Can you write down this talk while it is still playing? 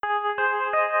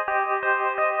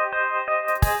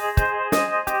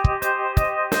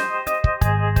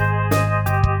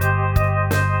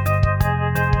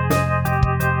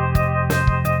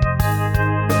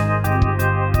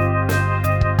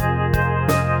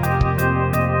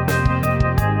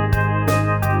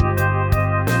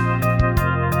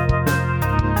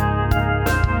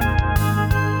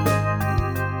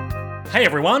Hey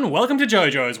everyone, welcome to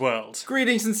JoJo's World.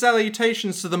 Greetings and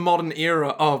salutations to the modern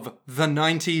era of the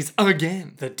 90s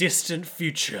again. The distant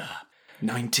future.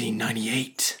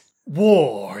 1998.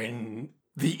 War in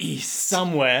The East.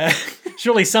 somewhere.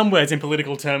 Surely somewhere's in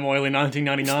political turmoil in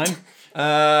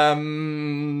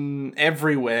 1999.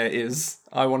 Everywhere is,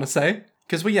 I want to say.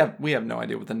 Because we have no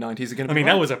idea what the 90s are going to I be mean,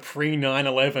 like. that was a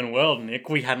pre-9/11 world, Nick.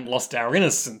 We hadn't lost our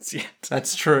innocence yet.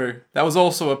 That's true. That was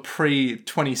also a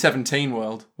pre-2017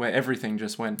 world where everything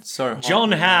just went so hard.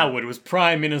 John Howard was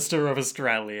Prime Minister of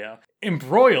Australia,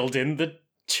 embroiled in the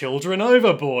Children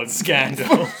Overboard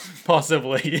scandal,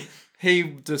 possibly. He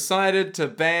decided to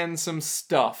ban some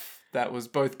stuff that was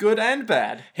both good and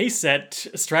bad. He set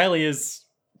Australia's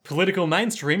political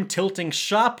mainstream tilting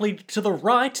sharply to the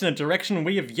right in a direction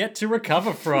we have yet to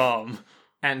recover from.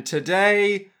 And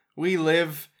today, we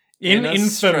live In infamy.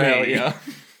 Australia.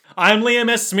 I'm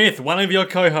Liam S. Smith, one of your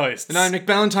co-hosts. And I'm Nick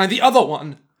Ballantyne, the other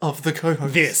one of the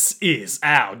co-hosts. This is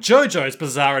our JoJo's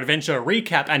Bizarre Adventure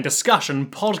recap and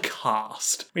discussion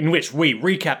podcast, in which we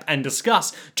recap and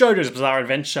discuss JoJo's Bizarre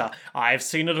Adventure. I've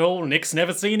seen it all, Nick's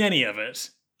never seen any of it.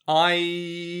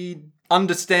 I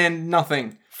understand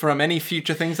nothing from any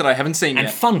future things that I haven't seen And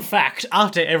yet. fun fact,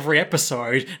 after every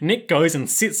episode, Nick goes and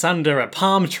sits under a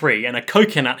palm tree and a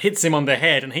coconut hits him on the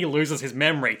head and he loses his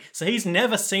memory. So he's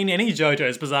never seen any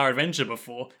JoJo's Bizarre Adventure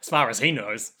before, as far as he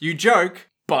knows. You joke,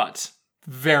 but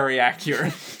very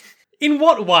accurate. In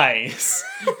what ways?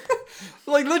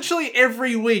 Like, literally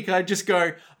every week I just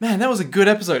go, man, that was a good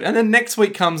episode. And then next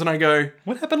week comes and I go,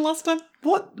 What happened last time?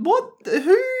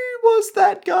 who was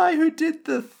that guy who did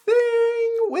the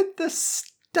thing with the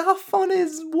stuff on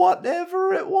his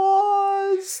whatever it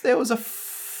was? There was a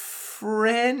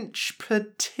French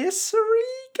patisserie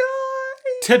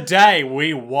guy? Today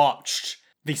we watched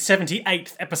the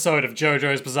 78th episode of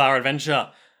JoJo's Bizarre Adventure,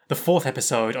 the 4th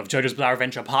episode of JoJo's Bizarre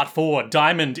Adventure Part 4,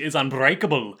 Diamond is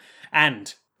Unbreakable,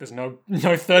 and there's no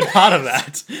third part of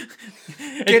that.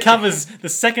 It covers the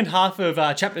second half of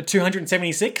chapter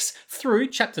 276 through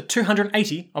chapter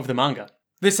 280 of the manga.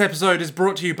 This episode is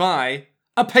brought to you by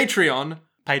a Patreon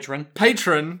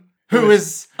patron who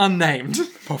is unnamed.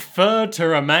 Prefer to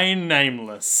remain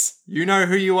nameless. You know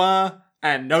who you are,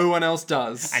 and no one else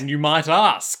does. And you might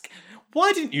ask,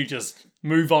 why didn't you just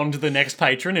move on to the next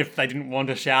patron if they didn't want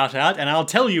a shout out? And I'll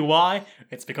tell you why.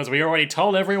 It's because we already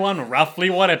told everyone roughly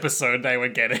what episode they were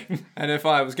getting. And if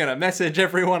I was going to message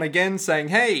everyone again saying,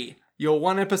 hey, you're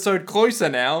one episode closer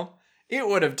now, it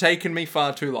would have taken me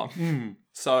far too long.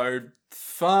 So,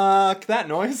 fuck that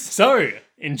noise. So,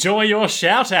 enjoy your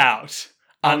shout out.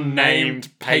 Unnamed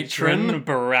patron.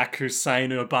 Barack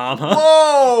Hussein Obama.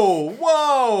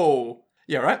 Whoa!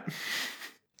 Yeah, right?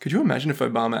 Could you imagine if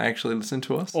Obama actually listened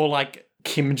to us? Or like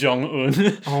Kim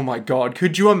Jong-un. Oh my god,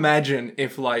 could you imagine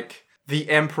if, like, the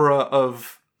emperor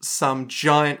of some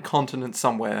giant continent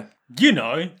somewhere... You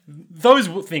know, those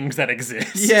things that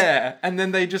exist. Yeah, and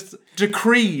then they just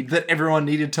decreed that everyone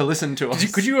needed to listen to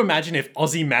us. Could you imagine if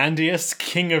Ozymandias,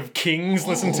 King of Kings,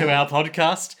 listened to our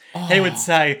podcast? He would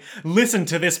say, listen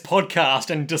to this podcast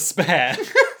and despair.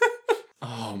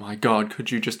 Oh my god,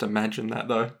 could you just imagine that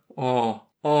though?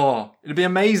 Oh, it'd be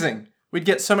amazing. We'd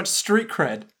get so much street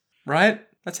cred, right?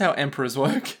 That's how emperors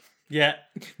work. Yeah,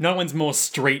 no one's more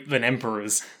street than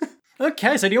emperors.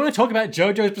 Okay, so do you want to talk about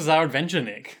JoJo's Bizarre Adventure,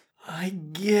 Nick? I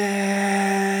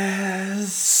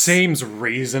guess. Seems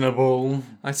reasonable.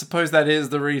 I suppose that is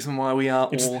the reason why we are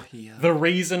all here. The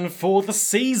reason for the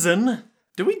season.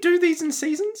 Do we do these in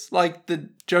seasons? Like the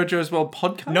JoJo's World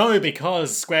podcast? No,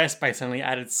 because Squarespace only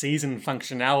added season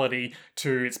functionality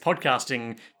to its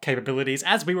podcasting capabilities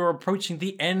as we were approaching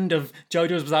the end of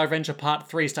JoJo's Bizarre Adventure Part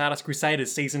 3 Stardust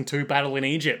Crusaders Season 2 Battle in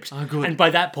Egypt. Oh, good. And by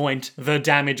that point, the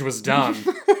damage was done.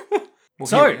 Well,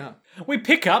 So, here we are. we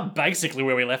pick up basically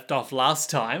where we left off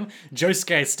last time.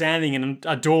 Josuke is standing in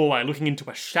a doorway looking into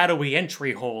a shadowy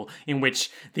entry hall in which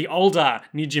the older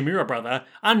Nijimura brother,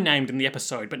 unnamed in the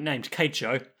episode but named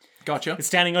Keicho, Gotcha. is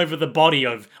standing over the body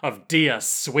of dear,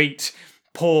 sweet,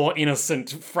 poor,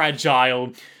 innocent,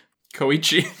 fragile,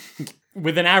 Koichi.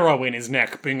 with an arrow in his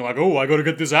neck, being like, oh, I gotta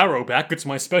get this arrow back, it's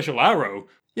my special arrow.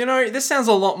 You know, this sounds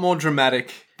a lot more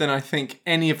dramatic than I think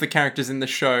any of the characters in the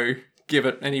show give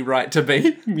it any right to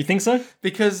be. You think so?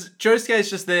 Because Josuke is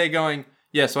just there going,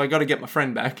 yeah, so I gotta get my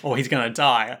friend back. Or he's gonna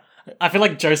die. I feel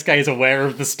like Josuke is aware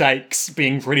of the stakes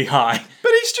being pretty high.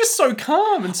 But he's just so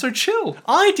calm and so chill.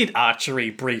 I did archery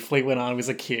briefly when I was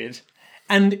a kid,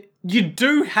 and you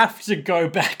do have to go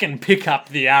back and pick up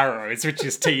the arrows, which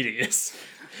is tedious.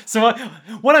 So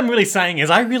what I'm really saying is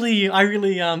I really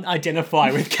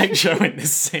identify with Keicho in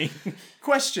this scene.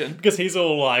 Question. Because he's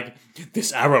all like,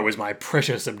 this arrow is my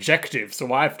precious objective,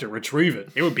 so I have to retrieve it.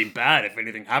 It would be bad if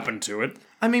anything happened to it.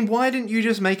 I mean, why didn't you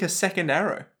just make a second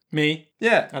arrow? Me?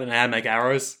 Yeah, I don't know how to make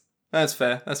arrows. that's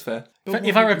fair. That's fair.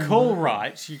 If I recall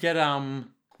right, you get a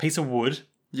piece of wood,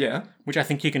 Yeah. which I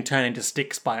think you can turn into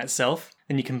sticks by itself.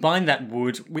 Then you combine that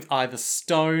wood with either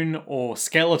stone or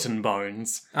skeleton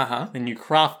bones. Uh-huh. Then you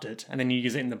craft it, and then you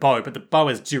use it in the bow. But the bow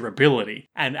has durability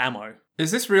and ammo.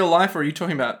 Is this real life or are you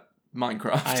talking about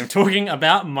Minecraft? I am talking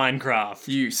about Minecraft.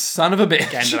 You son of a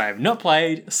bitch. Game that I have not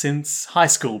played since high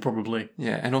school, probably.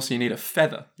 Yeah, and also you need a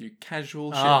feather, you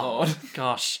casual Oh, shitlord.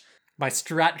 gosh. My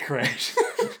strat cred.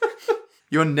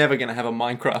 You're never going to have a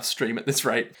Minecraft stream at this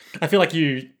rate. I feel like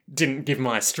you didn't give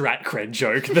my strat cred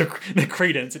joke the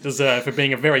credence it deserved for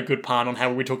being a very good pun on how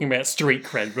we were talking about street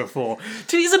cred before.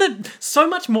 Isn't it so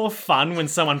much more fun when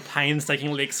someone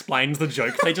painstakingly explains the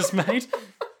joke they just made?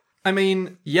 I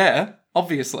mean, yeah,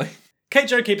 obviously.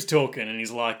 Keicho keeps talking and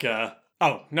he's like,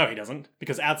 oh, no he doesn't,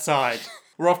 because outside,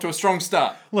 We're off to a strong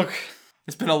start. look,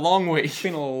 It's been a long week. it's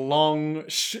been a long,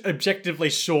 objectively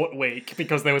short week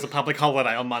because there was a public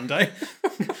holiday on Monday.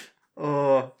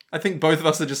 I think both of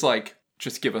us are just like,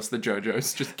 just give us the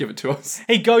JoJo's. Just give it to us.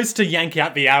 He goes to yank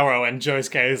out the arrow and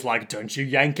Josuke is like, don't you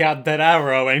yank out that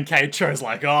arrow, and Keicho's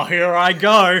like, oh, here I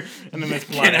go. And then there's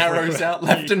blood Get arrows everywhere. out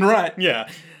left and right. Yeah.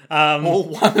 All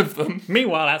one of them.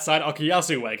 Meanwhile, outside,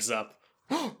 Okuyasu wakes up.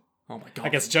 Oh my god. I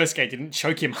guess Josuke didn't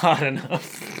choke him hard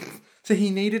enough. So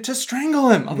he needed to strangle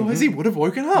him, otherwise he would have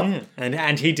woken up.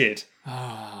 And he did.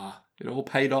 It all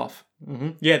paid off.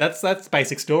 Yeah, that's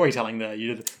basic storytelling there.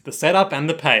 You did the setup and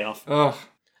the payoff. Ugh.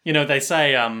 You know, they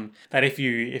say that if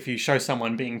you show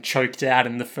someone being choked out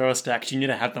in the first act, you need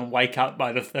to have them wake up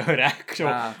by the third act, or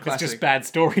it's classic. just bad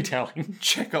storytelling.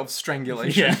 Chekhov's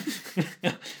strangulation.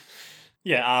 Yeah.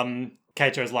 Yeah,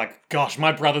 Keicho's like, gosh,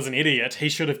 my brother's an idiot. He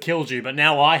should have killed you, but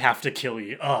now I have to kill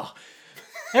you. Ugh.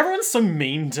 Everyone's so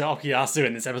mean to Okuyasu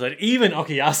in this episode. Even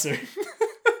Okuyasu.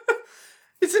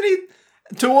 Isn't he?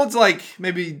 Towards like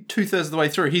maybe 2/3 of the way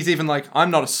through, he's even like,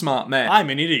 I'm not a smart man. I'm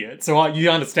an idiot, so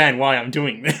you understand why I'm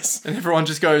doing this. And everyone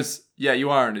just goes, yeah, you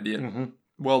are an idiot.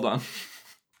 Well done.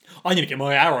 I need to get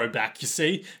my arrow back, you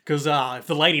see? Because if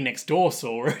the lady next door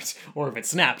saw it, or if it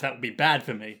snapped, that would be bad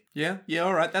for me. Yeah,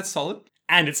 alright, that's solid.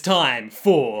 And it's time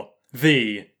for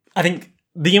the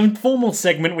informal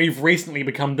segment we've recently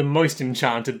become the most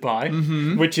enchanted by,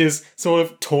 which is sort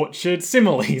of tortured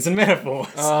similes and metaphors.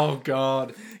 Oh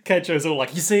god. Keicho's all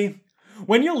like, you see,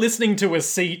 when you're listening to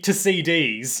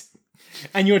CDs,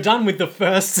 and you're done with the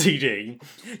first CD,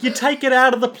 you take it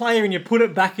out of the player and you put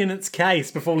it back in its case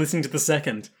before listening to the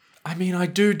second. I mean, I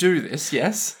do this,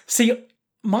 yes. See,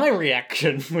 my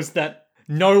reaction was that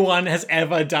no one has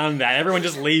ever done that. Everyone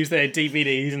just leaves their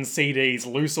DVDs and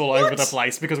CDs loose all over the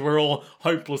place because we're all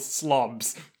hopeless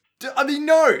slobs. I mean,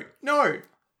 no.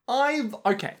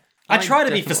 Okay. I try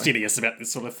to be fastidious about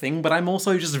this sort of thing, but I'm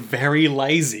also just very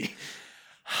lazy.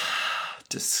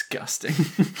 Disgusting.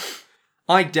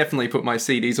 I definitely put my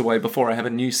CDs away before I have a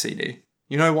new CD.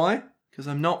 You know why? Because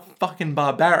I'm not fucking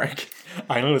barbaric.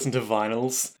 I only listen to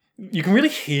vinyls. You can really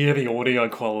hear the audio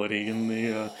quality in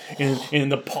the in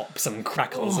the pops and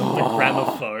crackles of the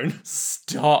gramophone.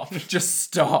 Stop. Just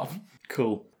stop.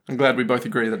 Cool. I'm glad we both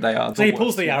agree that they are. So he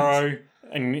pulls the arrow,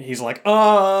 and he's like,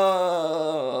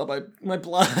 "Oh, my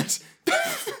blood."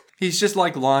 He's just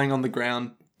like lying on the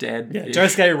ground, dead. Yeah,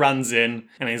 Josuke runs in,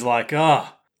 and he's like,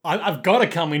 I've got to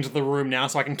come into the room now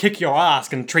so I can kick your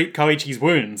ass and treat Koichi's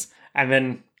wounds. And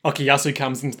then Okuyasu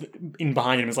comes in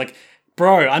behind him and is like,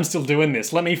 bro, I'm still doing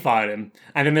this. Let me fight him.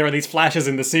 And then there are these flashes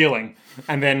in the ceiling.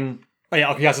 And then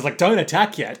Okuyasu's like, don't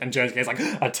attack yet. And Josuke's like,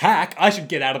 attack? I should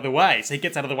get out of the way. So he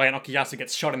gets out of the way and Okuyasu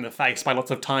gets shot in the face by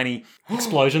lots of tiny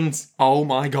explosions. Oh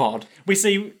my god. We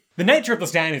see the nature of the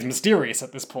stand is mysterious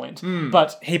at this point.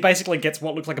 But he basically gets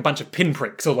what looks like a bunch of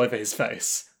pinpricks all over his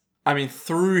face. I mean,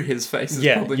 through his face is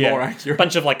probably more accurate. A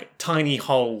bunch of like tiny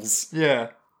holes. Yeah.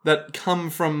 That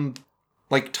come from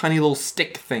like tiny little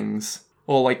stick things.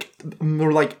 Or like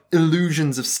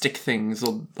illusions of stick things.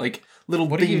 Or like little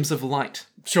beams of light.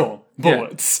 Sure.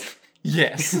 Bullets.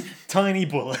 Yes. Tiny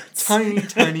bullets.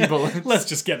 Tiny bullets. Let's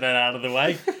just get that out of the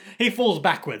way. He falls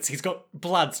backwards. He's got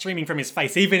blood streaming from his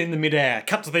face, even in the midair.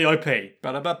 Cut to the OP.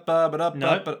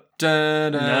 No.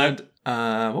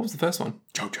 What was the first one?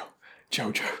 Jojo.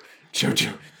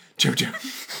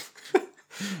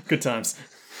 Good times.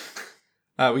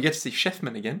 We get to see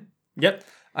Chefman again. Yep.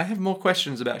 I have more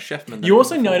questions about Chefman. You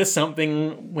also notice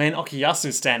something when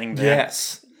Okuyasu's standing there.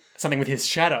 Yes. something with his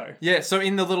shadow. Yeah, so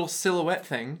in the little silhouette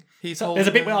thing, he's holding... There's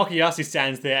a bit where Okuyasu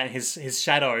stands there and his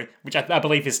shadow, which I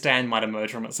believe his stand might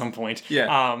emerge from at some point,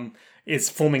 is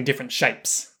forming different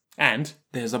shapes. And...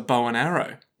 there's a bow and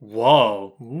arrow.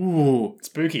 Whoa. Ooh.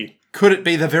 Spooky. Could it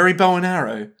be the very bow and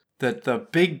arrow that the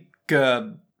big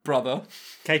brother,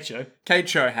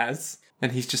 Keicho, has,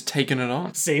 and he's just taken it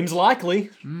on? Seems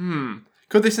likely.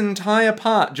 Could this entire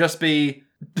part just be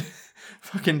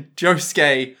fucking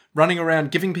Josuke running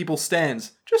around giving people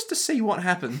stands just to see what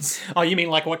happens? Oh, you mean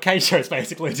like what Keicho's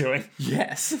basically doing?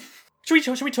 Yes.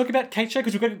 Should we talk about Keicho?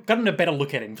 Because we've gotten a better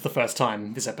look at him for the first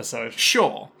time this episode.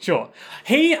 Sure.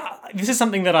 This is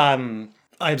something that I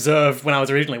observed when I was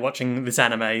originally watching this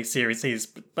anime series.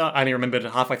 I only remembered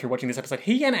halfway through watching this episode.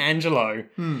 He and Angelo,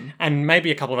 and maybe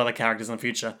a couple of other characters in the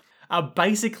future, are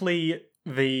basically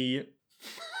the...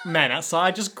 Man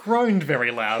outside just groaned very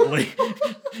loudly.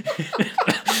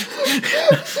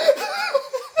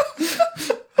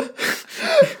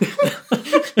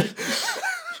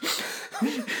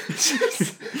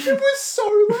 It was so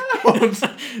loud.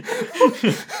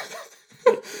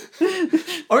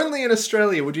 Only in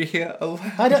Australia would you hear a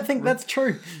loud... I don't think that's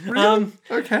true. Really?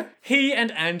 Okay. He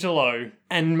and Angelo,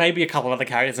 and maybe a couple of other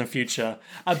characters in future,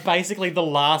 are basically the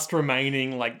last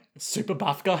remaining, like, super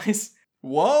buff guys.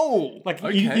 Whoa! Like,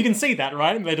 okay. you can see that,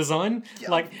 right, in their design?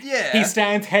 Like, yeah. He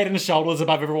stands head and shoulders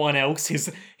above everyone else.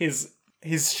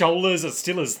 His shoulders are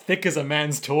still as thick as a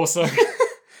man's torso.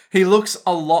 He looks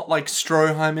a lot like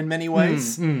Stroheim in many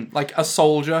ways. Like a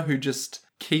soldier who just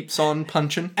keeps on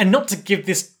punching. And not to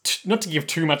give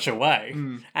too much away,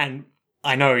 and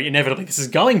I know inevitably this is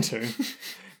going to,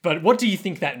 but what do you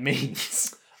think that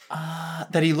means?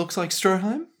 That he looks like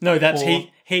Stroheim? No, that's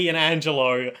he and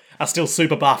Angelo are still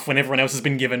super buff when everyone else has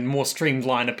been given more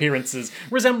streamlined appearances,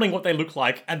 resembling what they look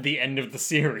like at the end of the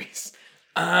series.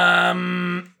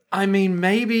 I mean,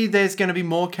 maybe there's going to be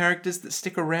more characters that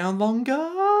stick around longer?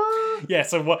 Yeah,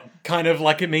 so what kind of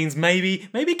like it means maybe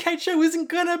Keicho isn't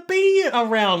going to be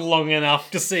around long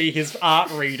enough to see his art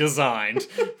redesigned.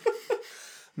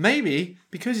 Maybe,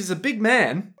 because he's a big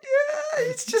man,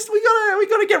 it's just, we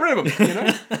gotta get rid of him, you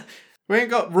know? We ain't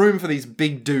got room for these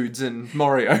big dudes in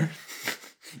Mario.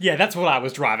 Yeah, that's what I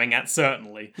was driving at,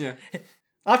 certainly. Yeah.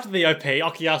 After the OP,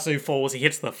 Okuyasu falls, he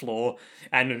hits the floor,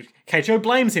 and Keicho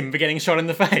blames him for getting shot in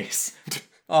the face.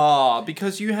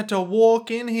 Because you had to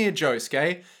walk in here,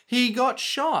 Josuke. He got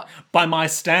shot. By my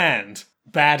stand.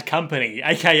 Bad company,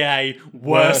 aka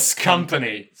worse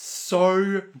company.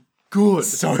 So good.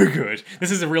 So good.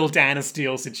 This is a real Dan of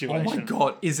Steel situation. Oh my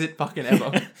god, is it fucking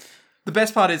ever. The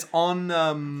best part is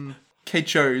on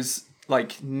Keicho's,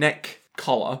 like, neck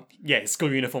collar. Yeah,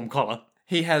 school uniform collar.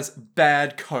 He has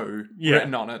Bad Co.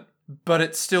 written on it, but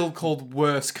it's still called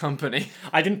Worse Company.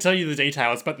 I didn't tell you the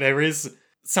details, but there is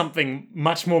something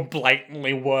much more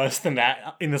blatantly worse than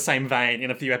that in the same vein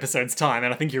in a few episodes' time,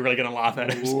 and I think you're really going to laugh at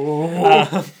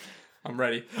it. I'm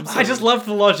ready. I just love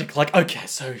the logic. Like, okay,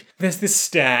 so there's this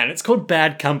stand. It's called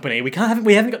Bad Company. We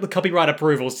haven't got the copyright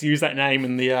approvals to use that name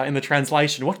in the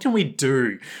translation. What can we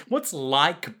do? What's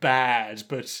like bad,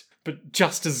 but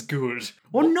just as good,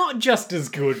 or not just as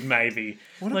good, maybe?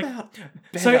 What about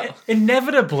better? So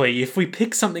inevitably, if we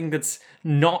pick something that's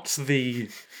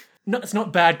it's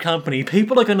not Bad Company,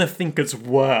 people are going to think it's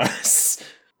worse.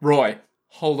 Roy,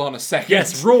 hold on a second.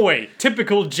 Yes, Roy,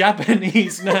 typical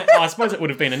Japanese name. I suppose it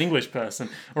would have been an English person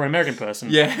or an American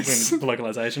person. Yes. With the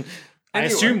localization.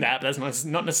 Anyway. I assume that, but that's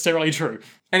not necessarily true.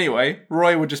 Anyway,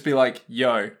 Roy would just be like,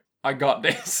 yo, I got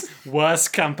this. Worse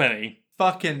Company.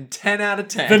 Fucking 10 out of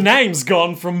 10. The name's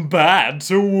gone from bad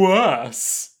to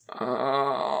worse.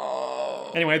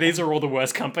 Oh. Anyway, these are all the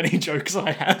Worst Company jokes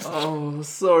I have. Oh,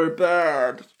 so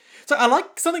bad. So I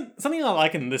like something I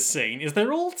like in this scene is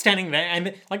they're all standing there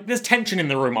and like there's tension in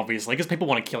the room obviously because people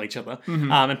want to kill each other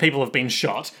and people have been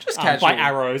shot by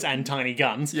arrows and tiny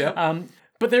guns. Yeah.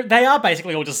 But they are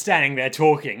basically all just standing there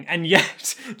talking, and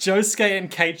yet Josuke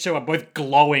and Keicho are both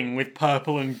glowing with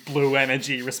purple and blue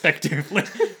energy respectively,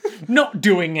 not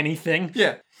doing anything.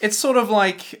 Yeah. It's sort of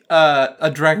like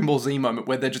a Dragon Ball Z moment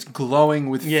where they're just glowing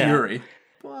with fury.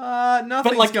 But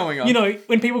nothing's going on. You know,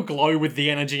 when people glow with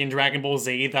the energy in Dragon Ball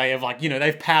Z, they have like, you know,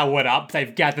 they've powered up,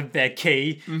 they've gathered their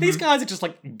ki. These guys are just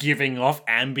like giving off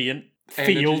ambient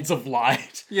fields of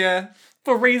light. Yeah.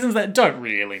 For reasons that don't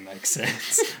really make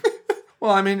sense.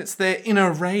 Well, I mean, it's their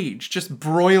inner rage just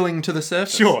broiling to the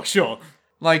surface. Sure.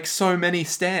 Like so many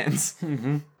stands.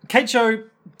 Keicho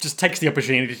just takes the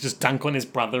opportunity to just dunk on his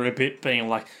brother a bit, being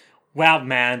like, Wow,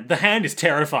 man, the hand is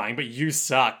terrifying, but you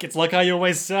suck. It's like I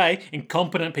always say,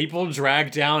 incompetent people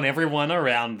drag down everyone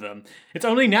around them. It's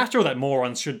only natural that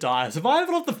morons should die.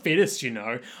 Survival of the fittest, you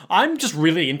know. I'm just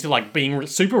really into, like, being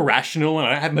super rational and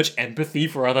I don't have much empathy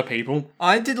for other people.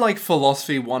 I did, like,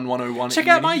 Philosophy 1101. Check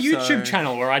out my YouTube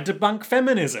channel where I debunk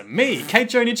feminism. Me,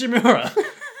 Keiicho Nichimura.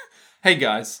 Hey,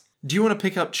 guys, do you want to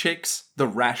pick up chicks the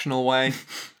rational way?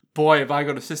 Boy, have I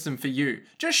got a system for you.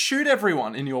 Just shoot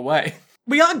everyone in your way.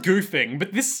 We are goofing,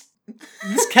 but this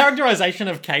characterization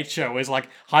of Keiicho is like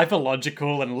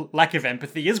hyper-logical and lack of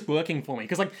empathy is working for me.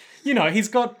 Because, like, you know, he's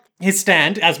got his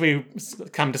stand, as we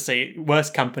come to see,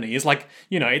 worst company, is like,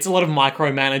 you know, it's a lot of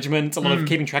micromanagement, it's a lot of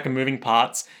keeping track of moving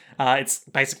parts. It's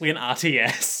basically an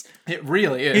RTS. It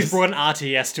really is. He's brought an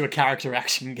RTS to a character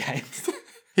action game.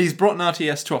 He's brought an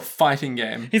RTS to a fighting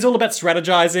game. He's all about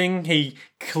strategizing. He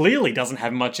clearly doesn't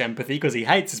have much empathy because he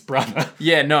hates his brother.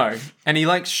 Yeah, no. And he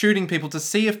likes shooting people to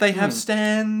see if they have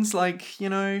stands, like, you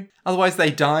know. Otherwise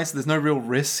they die, so there's no real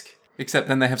risk. Except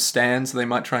then they have stands, so they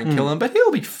might try and kill him, but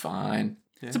he'll be fine.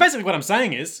 Yeah. So basically what I'm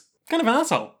saying is, kind of an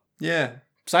asshole. Yeah.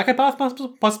 Psychopath,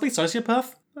 possibly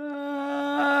sociopath?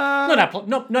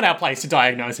 Not our place to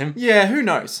diagnose him. Yeah, who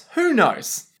knows? Who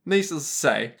knows? Needless to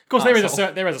say. Of course,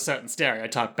 there is a certain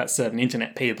stereotype about certain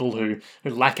internet people who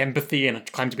lack empathy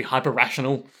and claim to be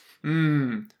hyper-rational.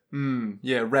 Yeah,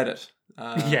 Reddit.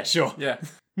 Yeah, sure. Yeah.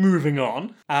 Moving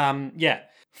on.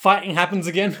 Fighting happens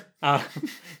again.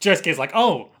 Josuke's like,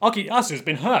 oh, Okuyasu's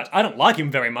been hurt. I don't like him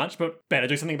very much, but better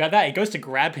do something about that. He goes to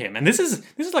grab him. And this is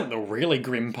like the really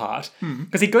grim part.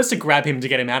 Because he goes to grab him to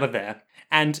get him out of there.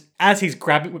 And as he's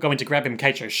going to grab him,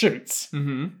 Keiicho shoots.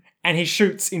 Mm-hmm. And he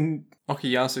shoots in...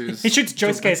 Okuyasu's... He shoots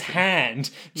Josuke's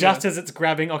hand just as it's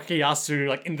grabbing Okuyasu,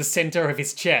 like, in the center of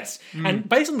his chest. And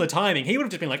based on the timing, he would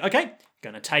have just been like, okay,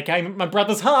 gonna take aim at my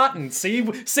brother's heart and see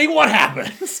what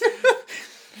happens.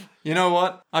 You know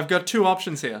what? I've got two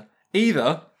options here.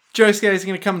 Either Josuke is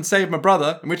going to come and save my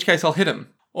brother, in which case I'll hit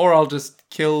him. Or I'll just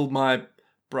kill my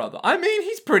brother. I mean,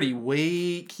 he's pretty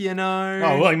weak, you know?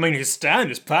 Oh, well, I mean, his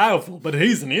stand is powerful, but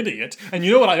he's an idiot. And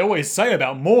you know what I always say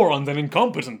about morons and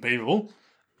incompetent people?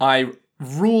 I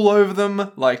rule over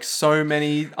them like so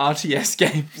many RTS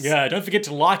games. Yeah, don't forget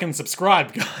to like and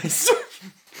subscribe, guys.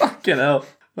 Fucking hell.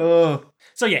 Oh.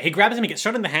 So yeah, he grabs him, he gets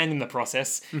shot in the hand in the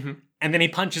process, and then he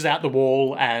punches out the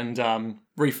wall and...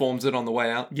 reforms it on the way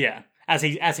out. Yeah, as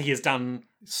he has done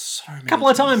so many a couple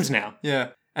of times now. Yeah.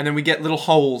 And then we get little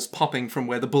holes popping from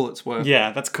where the bullets were.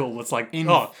 Yeah, that's cool. It's like,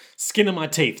 skin of my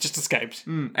teeth, just escaped.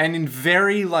 And in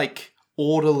very, like,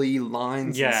 orderly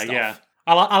lines and stuff. Yeah.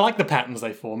 I like the patterns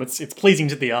they form. It's pleasing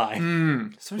to the eye.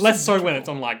 Less so when it's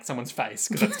on, like, someone's face,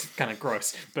 because that's kind of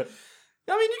gross. But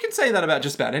I mean, you can say that about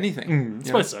just about anything. I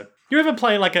suppose so. You ever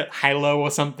play, like, a Halo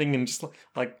or something and just,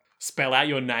 like, spell out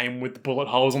your name with the bullet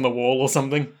holes on the wall or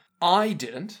something? I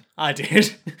didn't. I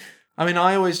did. I mean,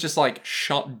 I always just, like,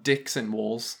 shot dicks in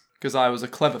walls, because I was a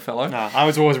clever fellow. No, I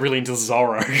was always really into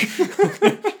Zorro.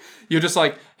 You're just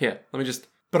like, here, let me just...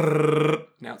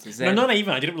 Now it's a Z. No, not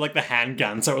even. I did it with, like, the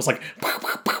handgun, so it was like...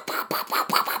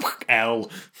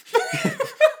 L.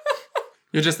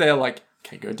 You're just there like,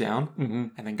 okay, go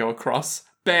down, and then go across.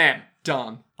 Bam!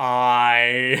 Done.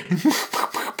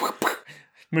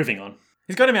 Moving on.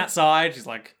 He's got him outside. He's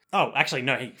like, oh, actually,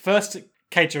 no. First,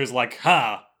 Keiicho is like,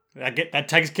 that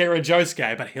takes care of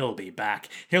Josuke, but he'll be back.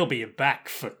 He'll be back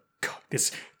for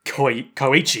this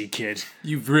Koichi kid.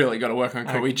 You've really got to work on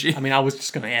Koichi. I mean, I was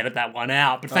just going to edit that one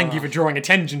out, but thank you for drawing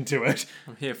attention to it.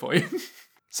 I'm here for you.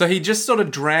 So he just sort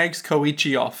of drags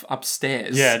Koichi off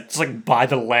upstairs. Yeah, just like by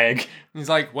the leg. He's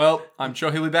like, well, I'm sure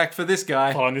he'll be back for this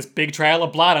guy. Following this big trail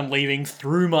of blood I'm leaving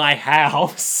through my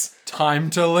house. Time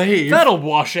to leave. That'll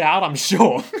wash out, I'm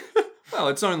sure. Well,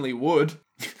 it's only wood.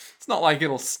 It's not like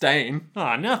it'll stain.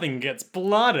 Nothing gets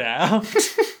blood out.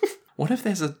 What if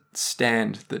there's a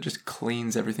stand that just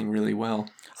cleans everything really well?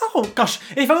 Oh, gosh.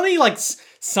 If only, like,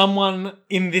 someone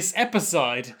in this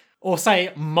episode... Or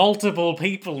say multiple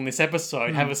people in this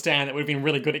episode have a stand that would have been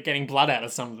really good at getting blood out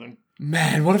of something.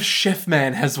 Man, what if Chef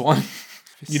Man has one?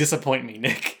 You disappoint me,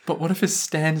 Nick. But what if his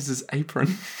stand is his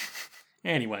apron?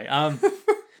 Anyway,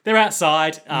 they're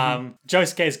outside.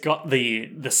 Josuke's got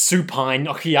the supine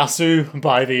Okuyasu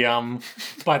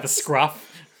by the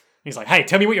scruff. He's like, hey,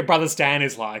 tell me what your brother's stand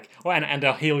is like, and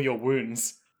I'll heal your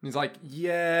wounds. He's like,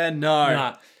 yeah,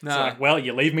 no. It's like, well,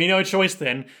 you leave me no choice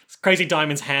then. Crazy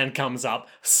Diamond's hand comes up,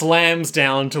 slams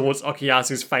down towards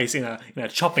Okuyasu's face in a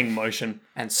chopping motion.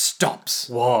 And stops.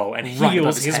 Whoa, and Right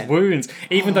heals his head. wounds,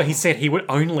 even though he said he would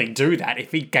only do that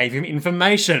if he gave him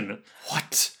information.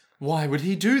 What? Why would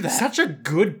he do that? Such a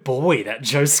good boy, that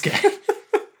Josuke.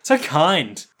 So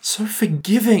kind. So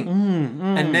forgiving.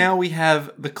 And now we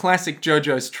have the classic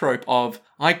JoJo's trope of,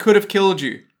 I could have killed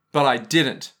you, but I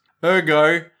didn't.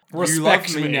 Ergo, you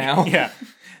love me now. Yeah.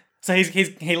 So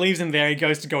he leaves him there. He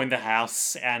goes to go in the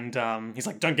house, and he's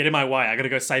like, "Don't get in my way. I gotta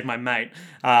go save my mate."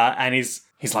 And he's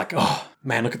like, "Oh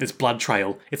man, look at this blood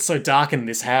trail. It's so dark in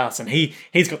this house." And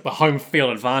he's got the home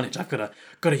field advantage. I've got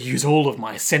to use all of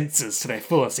my senses to their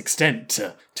fullest extent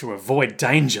to avoid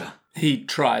danger. He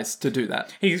tries to do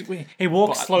that. He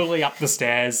walks slowly up the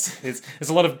stairs. There's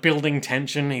a lot of building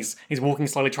tension. He's walking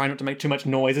slowly, trying not to make too much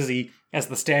noise as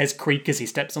the stairs creak as he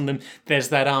steps on them. There's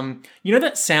that you know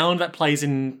that sound that plays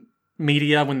in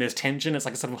media when there's tension? It's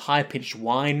like a sort of high-pitched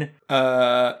whine.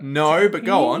 No, but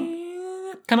go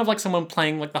on. Kind of like someone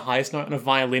playing like the highest note on a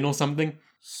violin or something.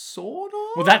 Sort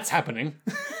of? Well, that's happening.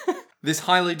 This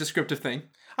highly descriptive thing.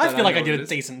 I feel like I did a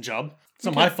decent job. It's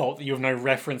not my fault that you have no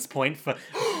reference point for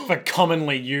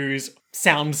commonly used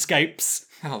soundscapes.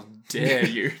 How dare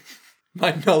you?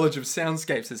 My knowledge of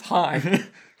soundscapes is high.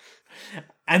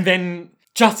 And then,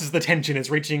 just as the tension is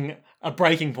reaching a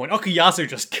breaking point, Okuyasu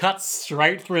just cuts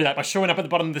straight through that by showing up at the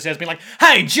bottom of the stairs being like,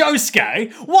 "Hey,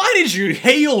 Josuke, why did you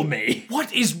heal me?"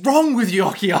 What is wrong with you,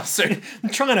 Okuyasu? I'm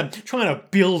trying to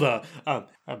build a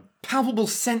palpable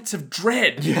sense of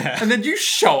dread. Yeah. And then you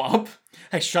show up.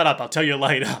 Hey, shut up, I'll tell you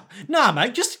later. Nah,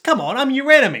 mate, just come on, I'm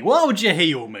your enemy. Why would you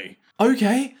heal me?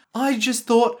 Okay, I just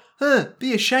thought,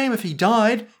 be a shame if he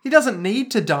died. He doesn't need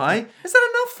to die. Is that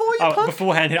enough for you, Punk?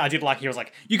 Beforehand, I did like, he was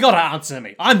like, you gotta answer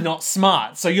me. I'm not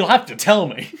smart, so you'll have to tell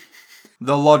me.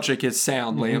 The logic is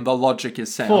sound, Liam. The logic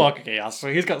is sound. Poor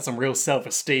Okuyasu, he's got some real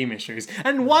self-esteem issues.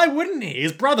 And why wouldn't he?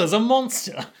 His brother's a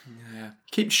monster. Yeah.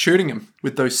 Keep shooting him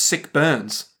with those sick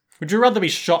burns. Would you rather be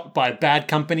shot by bad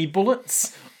company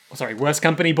bullets? Sorry, worse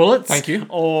company bullets? Thank you.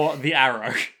 Or the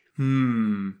arrow?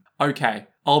 Okay,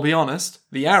 I'll be honest.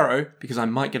 The arrow, because I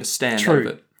might get a stand out of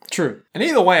it. True. And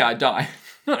either way, I die.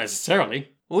 Not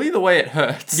necessarily. Well, either way, it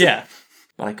hurts. Yeah.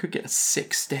 But I could get a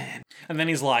sick stand. And then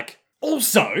he's like,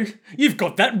 also, you've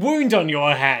got that wound on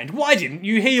your hand. Why didn't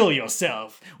you heal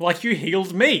yourself? Like you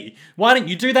healed me. Why don't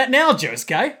you do that now,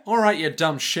 Josuke? Alright, you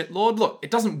dumb shitlord. Look,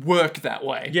 it doesn't work that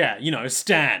way. Yeah, you know,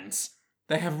 stands.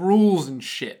 They have rules and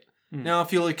shit. Now,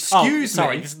 if you'll excuse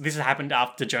sorry, me... this happened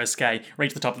after Josuke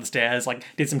reached the top of the stairs, like,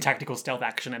 did some tactical stealth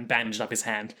action and bandaged up his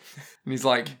hand. And he's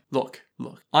like, look,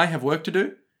 I have work to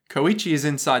do. Koichi is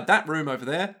inside that room over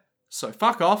there, so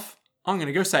fuck off. I'm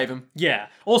gonna go save him. Yeah.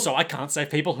 Also, I can't save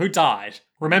people who died.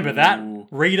 Remember that,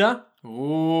 reader?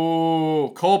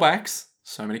 Ooh, callbacks.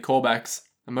 So many callbacks.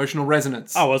 Emotional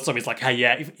resonance. Oh, well, so he's like, hey,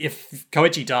 yeah, if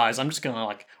Koichi dies, I'm just gonna,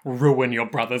 like, ruin your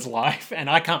brother's life, and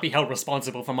I can't be held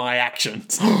responsible for my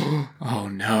actions. Oh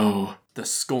no. The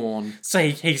scorn. So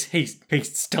he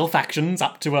stealth actions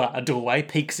up to a doorway,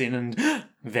 peeks in, and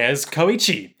there's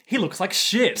Koichi. He looks like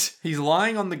shit. He's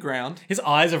lying on the ground, His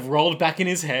eyes have rolled back in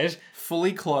his head.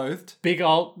 fully clothed. Big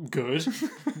old good.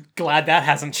 Glad that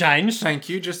hasn't changed. Thank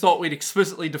you, just thought we'd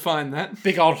explicitly define that.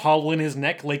 Big old hole in his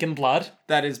neck, leaking blood.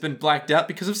 That has been blacked out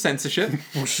because of censorship.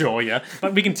 Well, sure, yeah.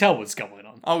 But we can tell what's going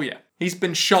on. Oh yeah, he's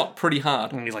been shot pretty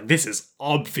hard. And he's like, this is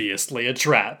obviously a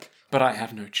trap. But I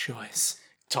have no choice.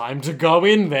 Time to go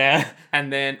in there.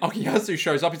 And then Okuyasu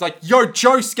shows up, he's like, yo,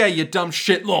 Josuke, you dumb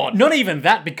shitlord! Not even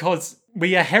that, because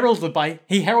he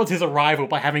heralds his arrival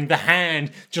by having the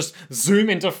hand just zoom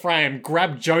into frame,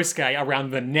 grab Josuke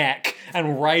around the neck,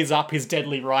 and raise up his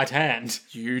deadly right hand.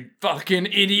 You fucking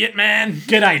idiot, man!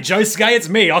 G'day, Josuke, it's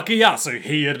me, Okuyasu.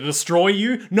 Here to destroy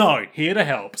you? No, here to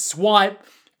help. Swipe.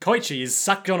 Koichi is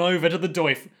sucked on over to the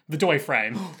doy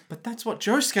frame. But that's what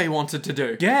Josuke wanted to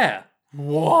do. Yeah.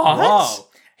 What? Whoa.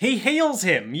 He heals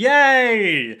him.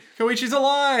 Yay! Koichi's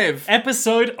alive!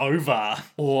 Episode over.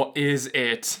 Or is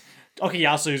it?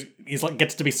 Okuyasu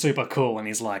gets to be super cool, and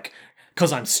he's like,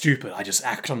 "'Cause I'm stupid, I just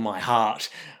act on my heart.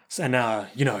 And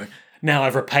now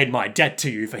I've repaid my debt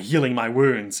to you for healing my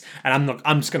wounds, and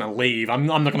I'm just gonna leave. I'm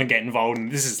not gonna get involved,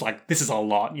 and this is a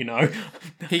lot, you know."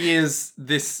 He is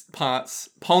this part's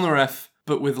Polnareff,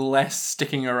 but with less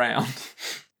sticking around.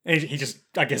 He just,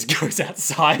 I guess, goes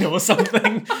outside or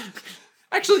something.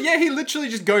 Actually, yeah, he literally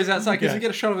just goes outside because we get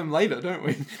a shot of him later, don't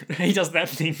we? He does that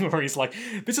thing where he's like,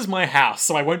 "This is my house,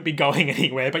 so I won't be going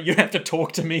anywhere, but you don't have to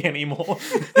talk to me anymore."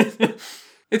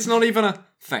 It's not even a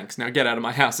thanks, now get out of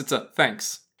my house. It's a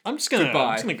thanks. I'm just gonna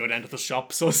go down to the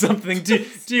shops or something. Do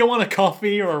you want a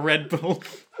coffee or a Red Bull?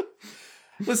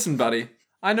 Listen, buddy.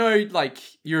 I know,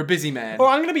 you're a busy man. Or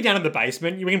I'm gonna be down in the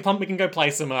basement. We can go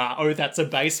play some Oh That's a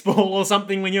Baseball or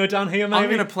something when you're done here, maybe. I'm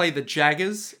gonna play the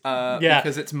Jaggers,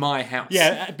 because it's my house.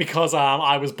 Yeah, because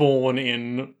I was born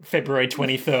in February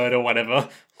 23rd or whatever.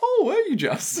 Oh, are you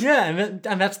just? Yeah, and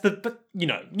that's but you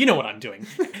know what I'm doing.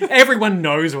 Everyone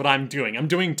knows what I'm doing. I'm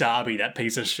doing Darby, that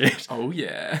piece of shit. Oh,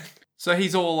 yeah. So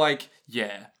he's all like,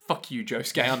 yeah, fuck you,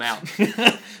 Josuke, I'm out.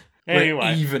 Anyway,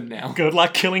 We're even now. good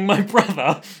luck killing my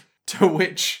brother. To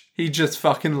which he just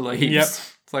fucking leaves. Yep.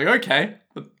 It's like, okay,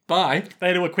 bye.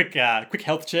 They do a quick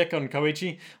health check on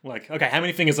Koichi. Like, okay, how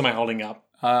many fingers am I holding up?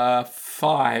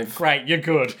 5. Great, you're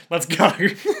good. Let's go.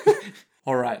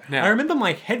 All right, I now, remember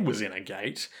my head was in a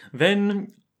gate.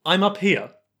 Then I'm up here.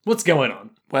 What's going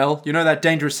on? well, you know that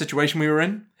dangerous situation we were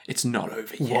in? It's not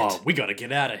over yet. Whoa, we gotta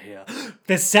get out of here.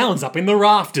 There's sounds up in the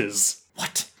rafters.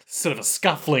 What? Sort of a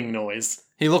scuffling noise.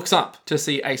 He looks up to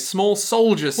see a small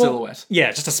soldier silhouette.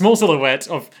 Yeah, just a small silhouette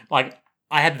of, like,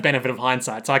 I had the benefit of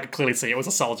hindsight, so I could clearly see it was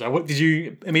a soldier. What, did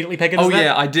you immediately peg it as Oh, that?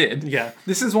 yeah, I did. Yeah.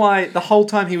 This is why the whole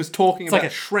time he was talking about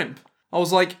like a- shrimp, I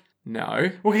was like,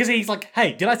 no. Well, because he's like,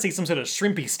 hey, did I see some sort of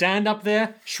shrimpy stand up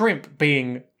there? Shrimp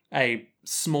being a,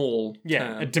 Small.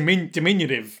 a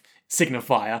diminutive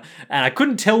signifier. And I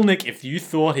couldn't tell Nick if you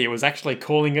thought he was actually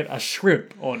calling it a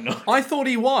shrimp or not. I thought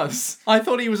he was. I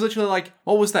thought he was literally like,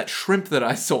 what was that shrimp that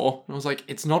I saw? And I was like,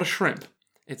 it's not a shrimp.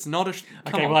 It's not a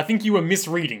Okay, well, I think you were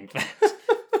misreading that.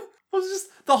 I was just,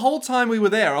 the whole time we were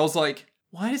there, I was like,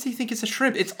 why does he think it's a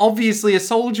shrimp? It's obviously a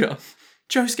soldier.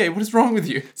 Josuke, what is wrong with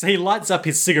you? So he lights up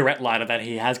his cigarette lighter that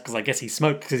he has, because I guess he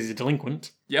smoked because he's a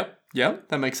delinquent. Yep,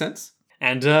 that makes sense.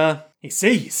 And, he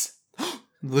sees.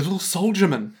 Little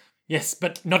soldierman. Yes,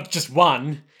 but not just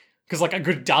one, because like a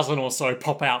good dozen or so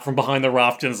pop out from behind the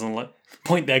rafters and like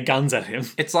point their guns at him.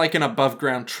 It's like an above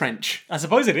ground trench. I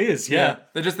suppose it is, yeah.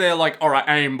 They're just there like, alright,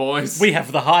 aim, boys. We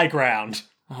have the high ground.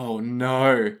 Oh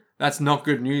no. That's not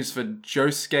good news for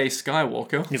Josuke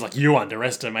Skywalker. He's like, you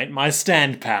underestimate my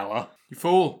stand power. You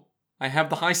fool. I have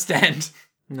the high stand.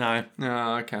 No.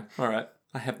 Oh, okay. Alright.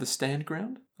 I have the stand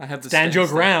ground? I have the Stand your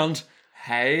ground.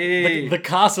 Hey. The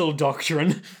castle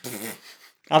doctrine.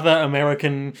 Other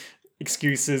American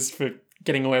excuses for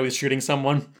getting away with shooting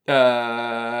someone.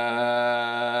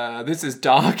 This is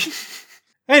dark.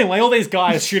 Anyway, all these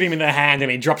guys shoot him in the hand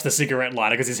and he drops the cigarette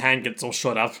lighter because his hand gets all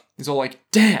shot up. He's all like,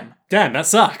 damn, Damn, that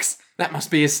sucks. that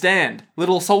must be his stand.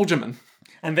 Little soldierman.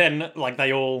 And then, like,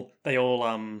 they all They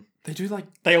do like,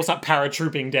 start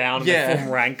paratrooping down and Yeah. they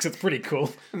form ranks. It's pretty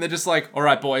cool. and they're just like,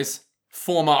 alright, boys,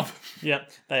 form up.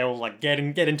 Yep, they all like get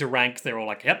into ranks. They're all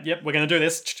like, yep, we're gonna do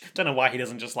this. Don't know why he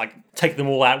doesn't just like take them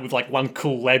all out with like one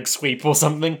cool leg sweep or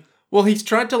something. Well, he's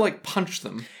tried to like punch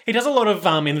them. He does a lot of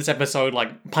in this episode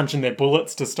like punching their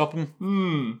bullets to stop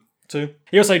them. Too.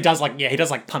 He also does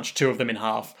like punch 2 of them in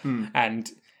half, and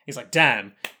he's like,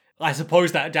 damn. I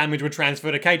suppose that damage would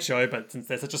transfer to Keicho, but since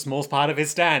they're such a small part of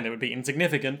his stand, it would be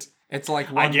insignificant. It's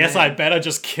like I guess I better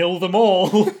just kill them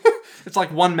all. It's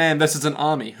like one man versus an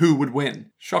army. Who would win?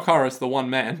 Shock horror's the one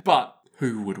man, but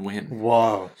who would win?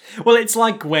 Whoa. Well, it's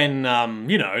like when,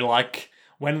 like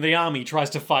when the army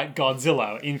tries to fight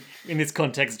Godzilla. In this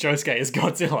context, Josuke is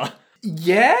Godzilla.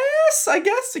 Yes, I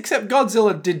guess, except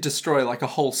Godzilla did destroy like a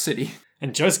whole city.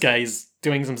 And Josuke is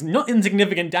doing some not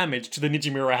insignificant damage to the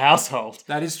Nijimura household.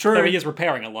 That is Though he true. is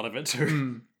repairing a lot of it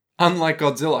too. Unlike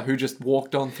Godzilla, who just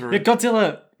walked on through. Yeah,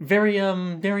 Godzilla,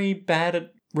 very bad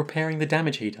at repairing the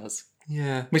damage he does.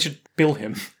 Yeah. We should bill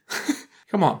him.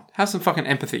 Come on, have some fucking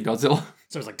empathy, Godzilla.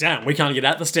 So it's like, damn, we can't get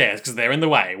out the stairs because they're in the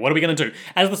way. What are we going to do?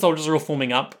 As the soldiers are all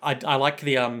forming up, I like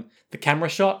the camera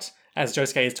shot as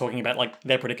Josuke is talking about like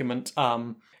their predicament.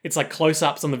 It's like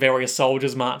close-ups on the various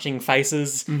soldiers' marching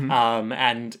faces,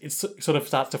 and it sort of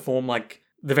starts to form like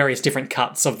the various different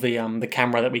cuts of the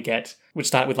camera that we get, which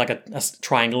start with like a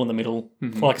triangle in the middle, or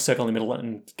like a circle in the middle,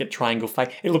 and get triangle face.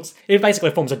 It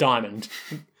basically forms a diamond.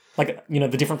 Like, the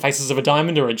different faces of a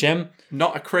diamond or a gem.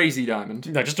 Not a crazy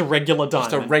diamond. No, just a regular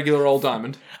diamond. Just a regular old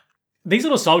diamond. These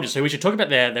little soldiers, so we should talk about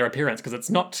their appearance, because it's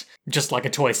not just like a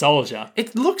toy soldier.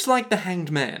 It looks like the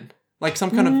Hanged Man. Like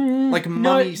some kind of, like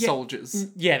mummy soldiers.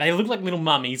 Yeah, they look like little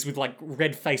mummies with like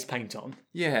red face paint on.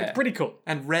 Yeah. Pretty cool.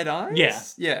 And red eyes? Yeah.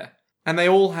 Yeah. And they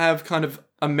all have kind of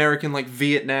American, like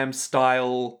Vietnam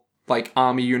style, like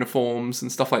army uniforms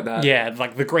and stuff like that. Yeah,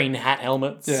 like the green hat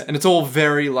helmets. Yeah, and it's all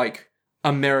very, like,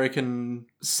 American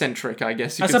centric, I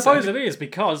guess you I could suppose say. it is,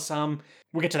 because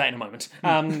we'll get to that in a moment.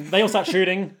 They all start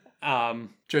shooting.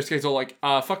 Josuke's all like,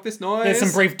 fuck this noise. There's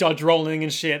some brief dodge rolling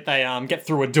and shit. They get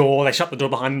through a door. They shut the door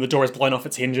behind them. The door is blown off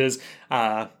its hinges.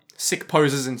 Sick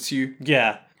poses ensue.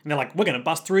 Yeah. And they're like, we're going to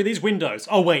bust through these windows.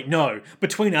 Oh, wait, no.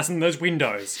 Between us and those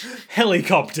windows,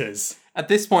 helicopters. At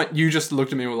this point, you just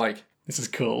looked at me and were like, This is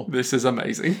cool. this is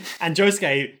amazing. And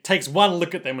Josuke takes one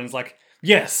look at them and is like,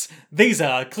 yes, these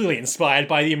are clearly inspired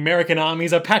by the American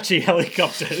Army's Apache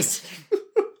helicopters.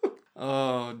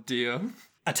 Oh, dear.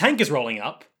 A tank is rolling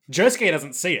up, Josuke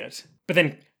doesn't see it, but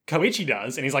then Koichi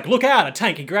does, and he's like, look out, a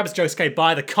tank. He grabs Josuke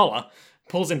by the collar,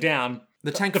 pulls him down.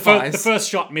 The tank The fires. first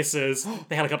shot misses,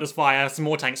 the helicopters fire, some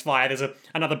more tanks fire, there's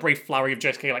another brief flurry of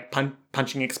Josuke like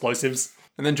punching explosives.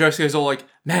 And then Josuke's all like,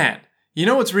 man, you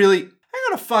know what's really... Hang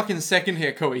on a fucking second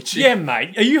here, Koichi. Yeah,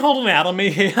 mate, are you holding out on me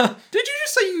here? Did you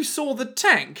just say you saw the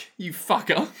tank, you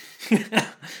fucker?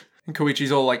 And Koichi's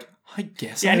all like, I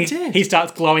guess I And did. he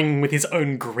starts glowing with his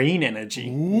own green energy.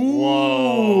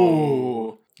 Whoa.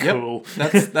 Cool.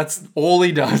 Yep, that's all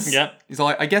he does. Yep. He's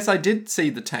like, I guess I did see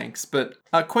the tanks, but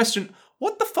question,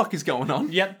 what the fuck is going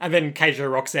on? Yep, and then Keijo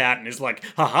rocks out and is like,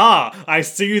 haha, I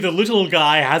see the little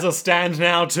guy has a stand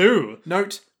now too.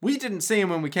 Note, we didn't see him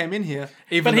when we came in here.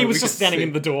 But he was just standing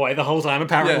in the doorway the whole time,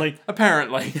 apparently. Yeah,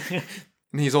 apparently.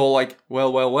 And he's all like,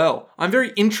 well. I'm very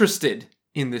interested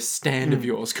in this stand of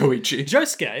yours, Koichi.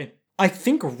 Josuke, I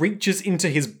think, reaches into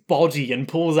his body and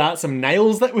pulls out some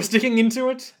nails that were sticking into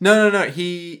it. No.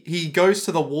 He goes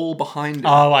to the wall behind him.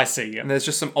 Oh, I see. Yeah. And there's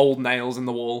just some old nails in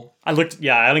the wall. I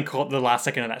only caught the last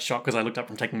second of that shot because I looked up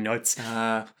from taking notes.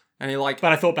 And he like...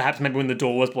 But I thought perhaps maybe when the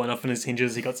door was blown off in his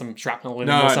hinges, he got some shrapnel in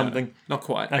him or something. No, not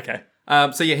quite. Okay.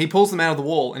 So yeah, he pulls them out of the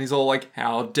wall and he's all like,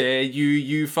 how dare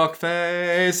you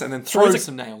fuckface, and then throws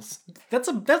some nails. That's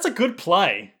a good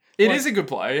play. It is a good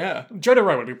play, yeah.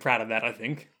 Jotaro would be proud of that, I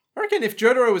think. I reckon if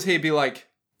Jotaro was here, he'd be like,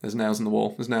 there's nails in the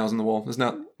wall, there's nails in the wall,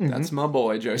 That's my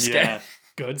boy, Josuke. Yeah.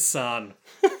 Good son.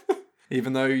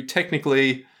 Even though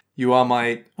technically you are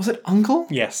my... Was it uncle?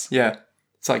 Yes. Yeah.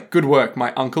 It's like, good work,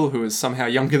 my uncle who is somehow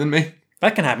younger than me.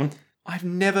 That can happen. I've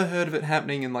never heard of it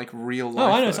happening in like real Oh,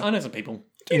 life. I know some people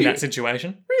in you? that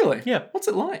situation. Really? Yeah. What's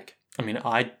it like? I mean,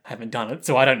 I haven't done it,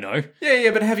 so I don't know.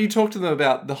 Yeah, but have you talked to them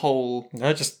about the whole...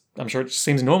 No, I'm sure it just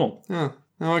seems normal. Oh,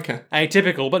 okay.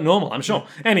 Atypical, but normal, I'm sure.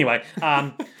 Anyway,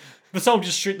 the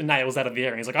soldiers shoot the nails out of the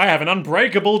air, and he's like, I have an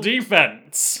unbreakable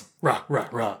defense. Rah, rah,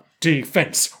 rah.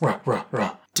 Defense. Rah, rah,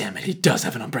 rah. Damn it, he does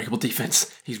have an unbreakable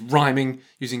defense. He's rhyming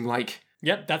using like...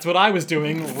 Yep, that's what I was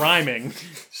doing, rhyming.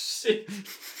 Shit.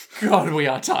 God, we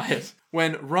are tired.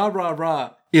 When rah rah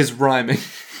rah is rhyming.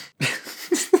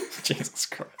 Jesus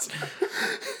Christ.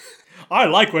 I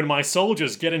like when my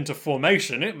soldiers get into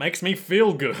formation. It makes me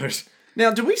feel good.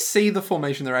 Now, do we see the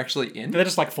formation they're actually in? They're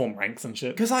just like form ranks and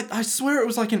shit. Because I swear it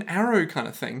was like an arrow kind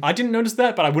of thing. I didn't notice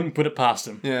that, but I wouldn't put it past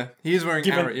him. Yeah, he is wearing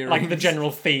arrow earrings. Like the general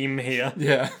theme here.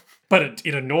 Yeah. But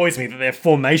it annoys me that their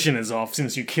formation is off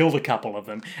since you killed a couple of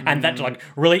them. And that like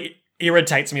really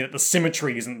irritates me that the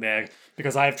symmetry isn't there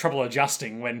because I have trouble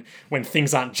adjusting when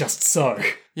things aren't just so.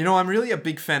 You know, I'm really a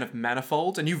big fan of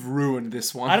manifolds, and you've ruined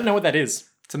this one. I don't know what that is.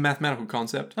 It's a mathematical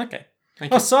concept. Okay.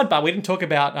 Thank you. Sidebar, we didn't talk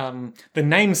about the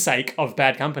namesake of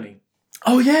Bad Company.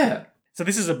 Oh, yeah. So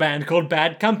this is a band called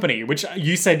Bad Company, which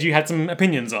you said you had some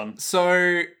opinions on.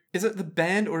 So, is it the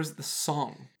band or is it the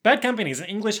song? Bad Company is an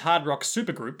English hard rock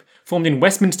supergroup formed in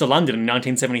Westminster, London in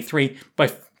 1973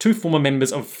 by two former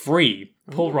members of Free,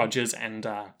 Paul Rogers and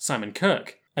Simon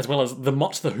Kirke, as well as the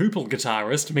Mott the Hoople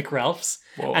guitarist, Mick Ralphs,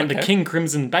 and the King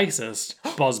Crimson bassist,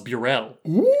 Boz Burrell.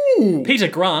 Ooh! Peter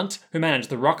Grant, who managed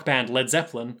the rock band Led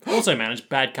Zeppelin, also managed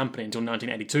Bad Company until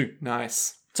 1982.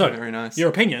 Nice. So, very nice. Your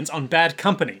opinions on Bad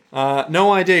Company?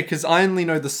 No idea, because I only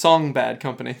know the song Bad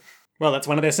Company. Well, that's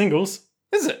one of their singles.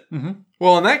 Is it? Mm-hmm.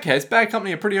 Well, in that case, Bad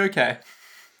Company are pretty okay.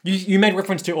 You made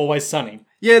reference to Always Sunny.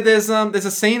 Yeah, there's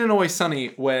a scene in Always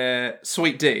Sunny where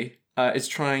Sweet D is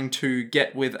trying to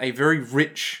get with a very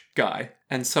rich guy,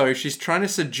 and so she's trying to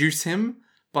seduce him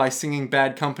by singing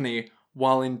Bad Company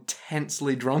while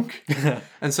intensely drunk.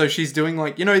 And so she's doing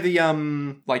like, you know, the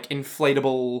like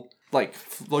inflatable like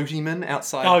floaty men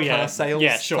outside car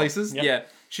sales places. Yep. Yeah,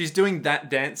 she's doing that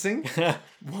dancing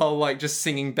while like just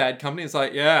singing Bad Company. It's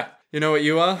like, yeah, you know what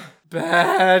you are?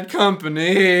 Bad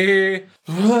Company.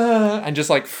 And just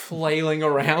like flailing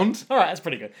around. All right, that's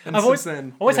pretty good. And I've always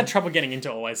then, had trouble getting into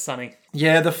Always Sunny.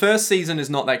 Yeah, the first season is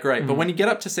not that great, but when you get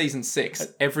up to season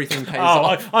 6, everything pays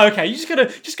off. Okay. You just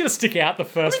gotta stick out the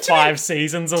first 5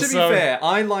 seasons or so. To be fair,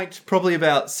 I liked probably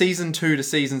about season 2 to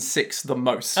season 6 the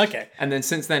most. Okay. And then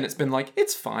since then, it's been like,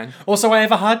 it's fine. Also, I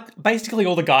ever had basically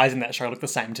all the guys in that show look the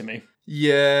same to me.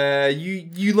 Yeah,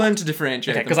 you learn to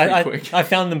differentiate them pretty quick. I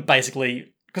found them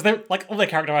basically. Because they're like all their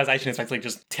characterization is basically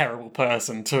just terrible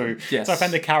person too. Yes. So I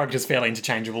found the characters fairly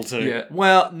interchangeable too. Yeah.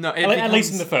 Well, no. At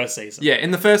least in the first season. Yeah,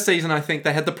 in the first season, I think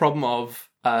they had the problem of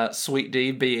Sweet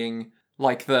D being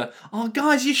like oh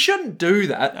guys, you shouldn't do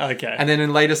that. Okay. And then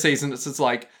in later seasons, it's just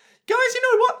like, guys, you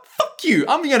know what? Fuck you.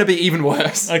 I'm going to be even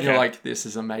worse. Okay. And you're like, this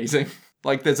is amazing.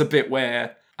 Like, there's a bit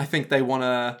where I think they want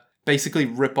to basically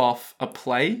rip off a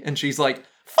play, and she's like,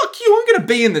 fuck you, I'm going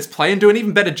to be in this play and do an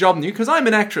even better job than you because I'm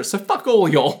an actress, so fuck all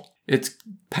y'all. It's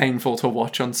painful to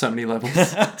watch on so many levels.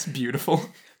 It's beautiful.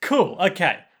 Cool,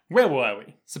 okay. Where were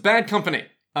we? It's a bad company.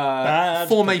 Bad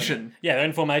Formation. company. Yeah, they're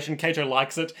in formation. Keicho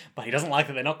likes it, but he doesn't like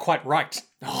that they're not quite right.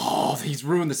 Oh, he's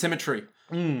ruined the symmetry.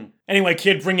 Anyway,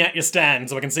 kid, bring out your stand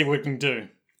so I can see what we can do.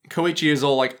 Koichi is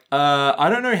all like, I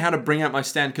don't know how to bring out my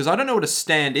stand because I don't know what a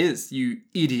stand is, you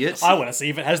idiot. I want to see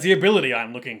if it has the ability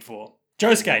I'm looking for.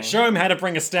 Josuke, show him how to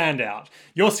bring a stand out.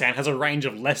 Your stand has a range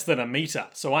of less than a meter,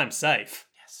 so I'm safe.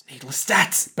 Yes, needless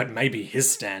stats. But maybe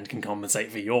his stand can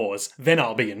compensate for yours. Then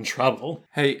I'll be in trouble.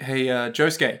 Hey,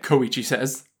 Josuke, Koichi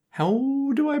says,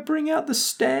 how do I bring out the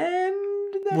stand?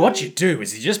 What you do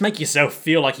is you just make yourself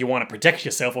feel like you want to protect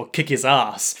yourself or kick his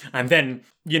ass, and then,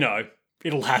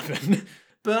 it'll happen.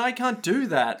 But I can't do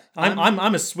that. I'm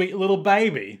a sweet little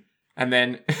baby. And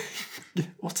then,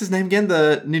 what's his name again?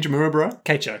 The Ninjamura bro?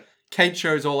 Keicho.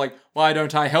 Keicho's all like, why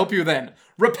don't I help you then?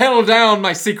 Rappel down,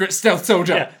 my secret stealth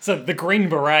soldier. Yeah, so the Green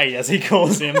Beret, as he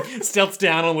calls him, stealths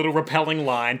down on a little rappelling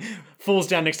line, falls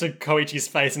down next to Koichi's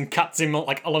face and cuts him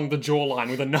along the jawline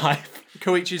with a knife.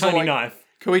 Koichi's Tiny all like, knife.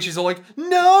 Koichi's all like,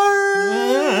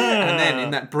 no! And then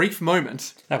in that brief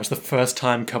moment, That was the first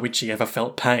time Koichi ever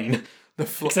felt pain.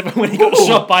 except Except for when he got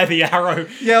shot by the arrow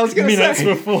Yeah, I was gonna minutes say.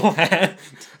 beforehand.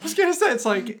 I was gonna say, it's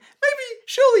like, maybe,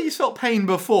 surely he's felt pain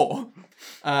before.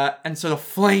 And so the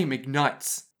flame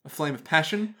ignites. A flame of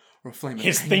passion or a flame of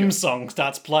His anger. theme song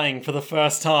starts playing for the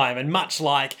first time, and much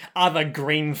like other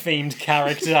green-themed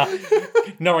character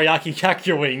Noriaki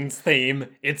Kakyoin's theme,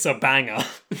 it's a banger.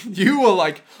 You were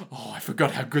like, oh, I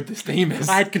forgot how good this theme is.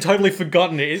 I had totally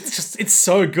forgotten it. It's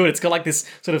so good. It's got like this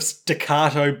sort of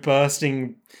staccato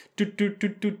bursting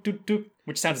do,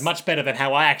 which sounds much better than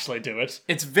how I actually do it.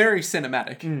 It's very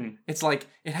cinematic. It's like,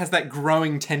 it has that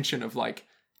growing tension of like,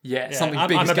 something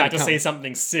big I'm is about gonna to come. see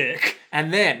something sick.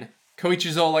 And then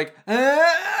Koichi's all like,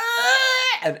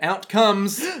 and out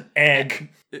comes Egg.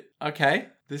 Okay,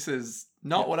 this is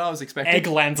not what I was expecting. Egg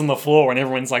lands on the floor and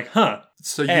everyone's like, huh.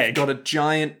 So you've egg. got a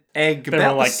giant egg They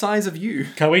about were like- the size of you.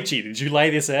 Koichi, did you lay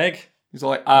this egg? He's all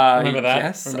like, Remember that?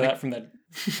 yes. Remember that from that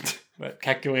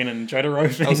Kakyoin and Jotaro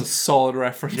thing? That was a solid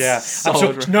reference. Yeah, I'm solid sure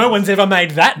reference. no one's ever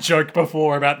made that joke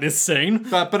before about this scene.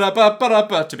 But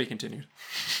to be continued.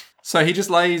 So he just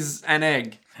lays an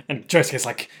egg. And Josuke's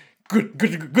like,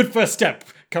 good first step,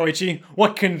 Koichi.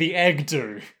 What can the egg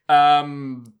do?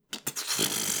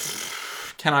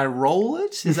 Can I roll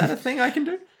it? Is that a thing I can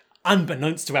do?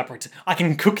 Unbeknownst to our I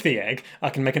can cook the egg, I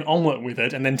can make an omelette with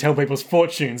it, and then tell people's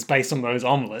fortunes based on those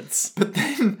omelettes.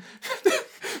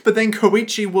 But then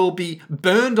Koichi will be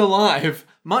burned alive,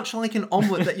 much like an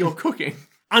omelette that you're cooking.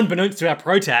 Unbeknownst to our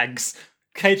protags,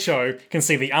 Keicho can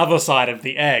see the other side of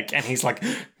the egg, and he's like,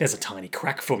 there's a tiny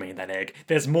crack for me in that egg.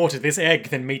 There's more to this egg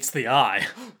than meets the eye.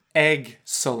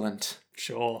 Excellent.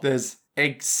 Sure. There's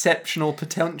exceptional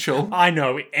potential. I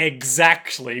know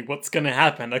exactly what's going to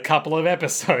happen a couple of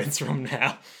episodes from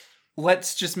now.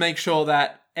 Let's just make sure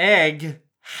that egg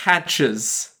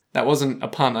hatches. That wasn't a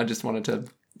pun, I just wanted to,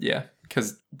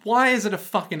 because why is it a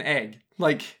fucking egg?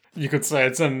 Like, You could say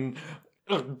it's an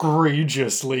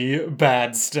egregiously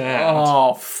bad stand.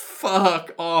 oh,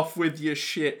 fuck off with your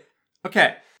shit.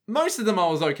 Okay, most of them I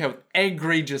was okay with.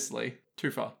 Egregiously.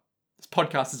 Too far. This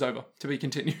podcast is over. To be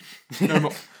continued. No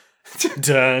more.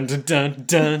 Dun, dun, dun,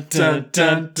 dun, dun,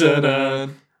 dun, dun,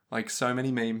 dun. Like so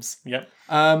many memes. Yep.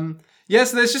 So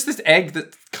there's just this egg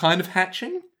that's kind of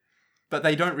hatching, but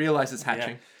they don't realize it's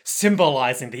hatching.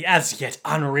 Symbolizing the as yet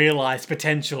unrealized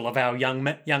potential of our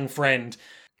young friend,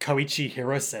 Koichi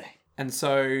Hirose. And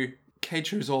so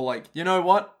Keicho's all like, you know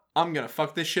what? I'm gonna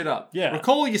fuck this shit up. Yeah.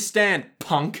 Recall your stand,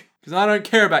 punk, because I don't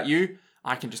care about you.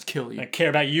 I can just kill I you. don't care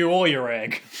about you or your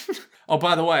egg. Oh,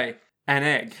 by the way, an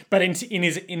egg. But in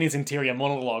his interior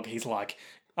monologue, he's like,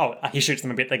 he shoots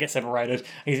them a bit, they get separated.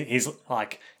 He's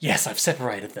like, yes, I've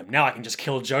separated them. Now I can just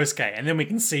kill Josuke, and then we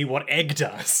can see what egg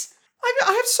does.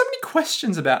 I have so many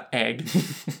questions about egg.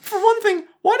 For one thing,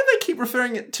 why do they keep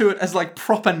referring to it as like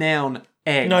proper noun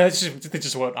egg? No, that's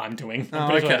just what I'm doing. I'm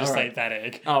pretty sure I just say alright. that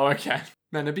egg. Oh, okay.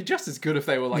 Man, it'd be just as good if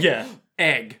they were like, Yeah.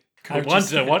 egg. I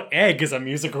wonder what egg is a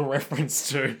musical reference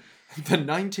to. The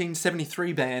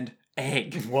 1973 band,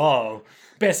 Egg. Whoa.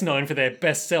 Best known for their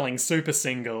best-selling super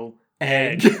single,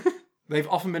 Egg. They've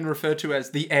often been referred to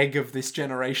as the egg of this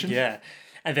generation. Yeah.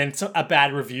 And then a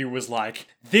bad review was like,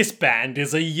 this band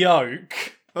is a yolk.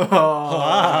 Oh,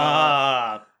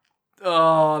 Ah.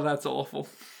 oh, that's awful.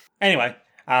 Anyway,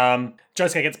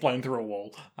 Josuke gets blown through a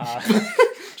wall.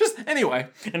 Just anyway.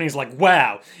 And he's like,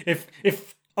 wow, if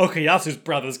Okuyasu's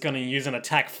brother's gonna use an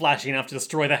attack flashy enough to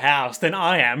destroy the house, then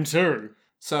I am too.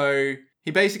 So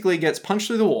He basically gets punched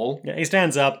through the wall. Yeah, he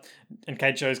stands up, and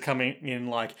Keicho's coming in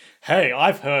like, "Hey,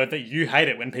 I've heard that you hate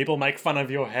it when people make fun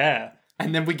of your hair."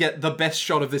 And then we get the best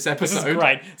shot of this episode. This is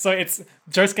great. So it's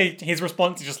Josuke, his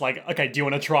response is just like, "Okay, do you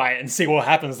want to try it and see what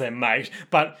happens then, mate?"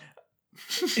 But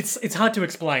it's hard to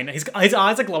explain. His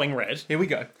eyes are glowing red. Here we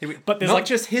go. But there's not like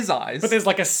just his eyes. But there's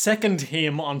like a second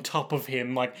him on top of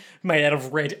him, like made out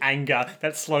of red anger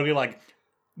that's slowly like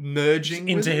merging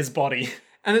into with his body.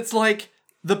 And it's like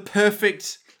the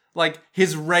perfect, like,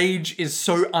 his rage is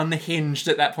so unhinged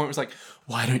at that point. It was like,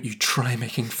 why don't you try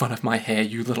making fun of my hair,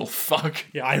 you little fuck?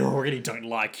 Yeah, I already don't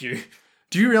like you.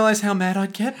 Do you realize how mad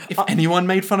I'd get if anyone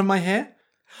made fun of my hair?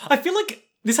 I feel like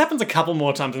this happens a couple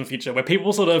more times in the future where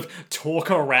people sort of talk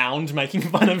around making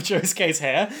fun of Josuke's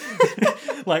hair.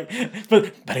 Like,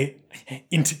 but I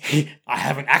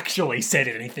haven't actually said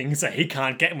anything, so he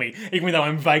can't get me, even though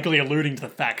I'm vaguely alluding to the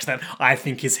fact that I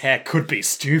think his hair could be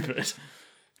stupid.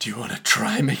 Do you want to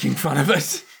try making fun of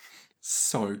it?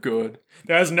 So good.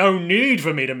 There's no need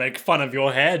for me to make fun of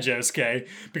your hair, Josuke,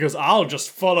 because I'll just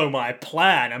follow my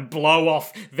plan and blow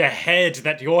off the head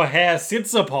that your hair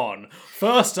sits upon.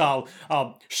 First, I'll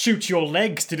shoot your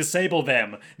legs to disable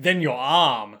them, then your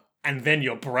arm, and then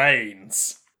your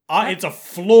brains. It's a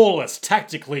flawless,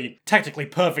 tactically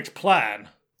perfect plan.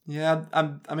 Yeah,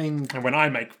 I mean... And when I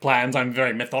make plans, I'm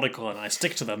very methodical and I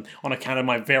stick to them on account of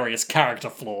my various character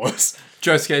flaws.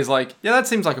 Josuke's like, yeah, that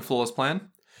seems like a flawless plan.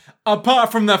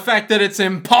 Apart from the fact that it's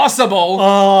impossible.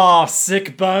 Oh,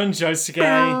 sick burn,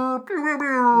 Josuke.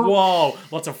 Whoa,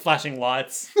 lots of flashing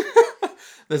lights.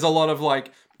 There's a lot of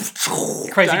like...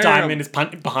 Crazy Diamond is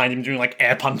behind him doing like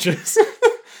air punches.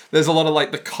 There's a lot of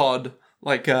like the COD,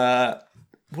 like,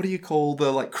 what do you call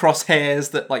the like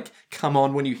crosshairs that like come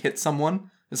on when you hit someone?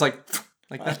 It's like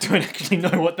I don't actually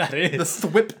know what that is.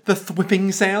 The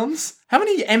thwipping sounds. How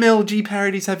many MLG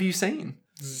parodies have you seen?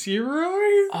 0?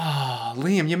 Ah,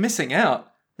 Liam, you're missing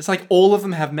out. It's like all of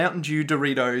them have Mountain Dew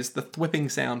Doritos, the thwipping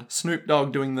sound, Snoop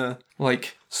Dogg doing the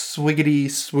like swiggity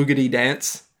swoogity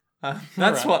dance.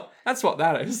 That's what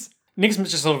that is. Nick's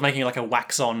just sort of making like a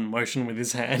wax on motion with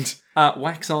his hand.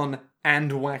 Wax on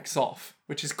and wax off,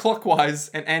 which is clockwise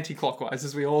and anti-clockwise,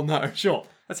 as we all know. Sure.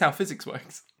 That's how physics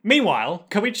works. Meanwhile,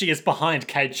 Koichi is behind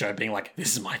Keicho being like,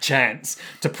 this is my chance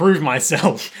to prove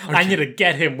myself. Okay. I need to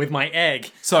get him with my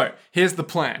egg. So, here's the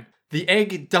plan. The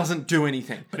egg doesn't do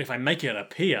anything. But if I make it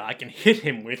appear, I can hit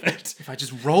him with it. If I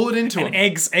just roll it into him.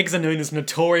 Eggs are known as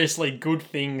notoriously good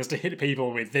things to hit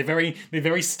people with. They're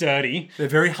very sturdy. They're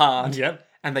very hard. Yep.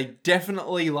 And they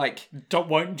definitely, like...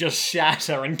 won't just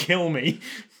shatter and kill me.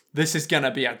 This is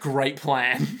gonna be a great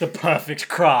plan. The perfect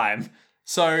crime.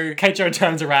 So... Keicho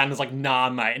turns around and is like, nah,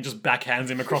 mate, and just backhands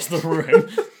him across the room.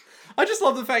 I just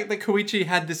love the fact that Koichi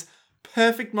had this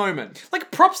perfect moment. Like,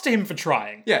 props to him for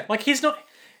trying. Yeah. Like, he's not...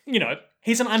 You know,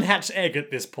 he's an unhatched egg at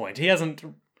this point. He hasn't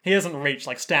reached,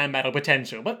 like, stand battle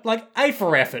potential. But, like, A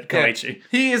for effort, Koichi. Yeah.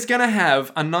 He is gonna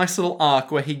have a nice little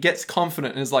arc where he gets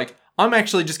confident and is like, I'm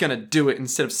actually just gonna do it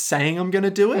instead of saying I'm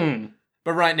gonna do it.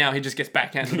 But right now, he just gets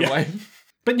backhanded away.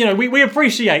 But, you know, we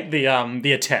appreciate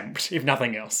the attempt, if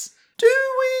nothing else. Do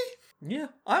we? Yeah.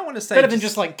 I want to say... Better than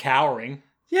just, like, cowering.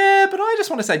 Yeah, but I just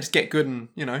want to say just get good and,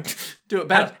 you know, do it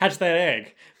better. Hatch that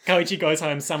egg. Koichi goes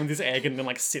home, summons his egg, and then,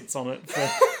 like, sits on it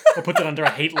or puts it under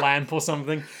a heat lamp or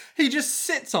something. He just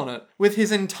sits on it with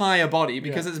his entire body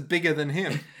because it's bigger than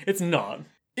him. It's not.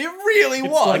 It really It's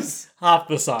was. like half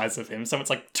the size of him, so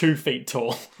it's like 2 feet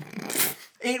tall.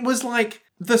 It was like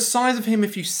the size of him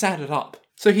if you sat it up.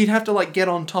 So he'd have to, like, get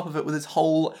on top of it with his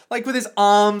whole... Like, with his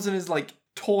arms and his, like,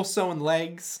 torso and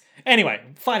legs. Anyway,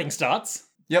 fighting starts.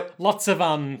 Yep. Lots of,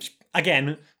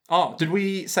 again... Oh, did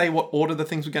we say what order the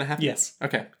things were going to happen? Yes.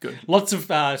 Okay, good. Lots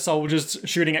of soldiers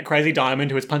shooting at Crazy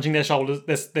Diamond, who is punching their shoulders,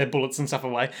 their bullets and stuff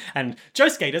away. And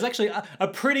Josuke does actually a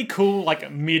pretty cool, like,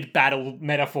 mid-battle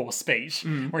metaphor speech,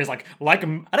 where he's like I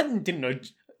didn't know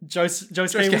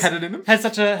Josuke had it in him? has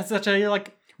such a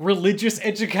like religious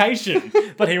education.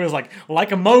 But he was like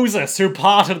a Moses who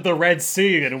parted the Red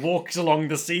Sea and walks along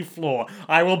the seafloor.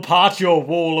 I will part your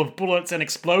wall of bullets and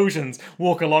explosions,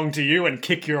 walk along to you and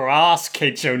kick your ass,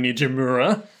 Keicho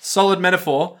Nijimura. Solid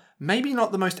metaphor. Maybe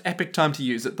not the most epic time to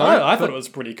use it, though. I thought it was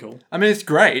pretty cool. I mean, it's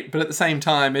great, but at the same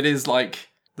time, it is like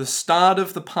the start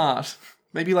of the part.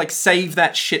 Maybe like save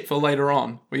that shit for later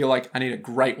on, where you're like, I need a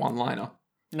great one-liner.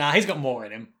 Nah, he's got more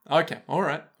in him. Okay,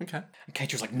 alright, okay. And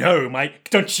Keicho's like, no, mate,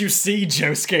 don't you see,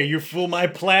 Josuke, you fool, my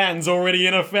plan's already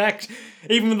in effect.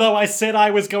 Even though I said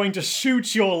I was going to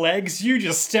shoot your legs, you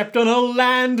just stepped on a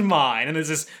landmine. And there's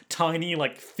this tiny,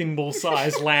 like,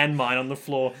 thimble-sized landmine on the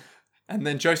floor. And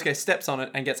then Josuke steps on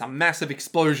it and gets a massive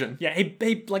explosion. Yeah,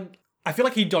 he like, I feel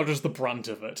like he dodges the brunt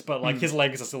of it, but like his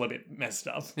legs are still a bit messed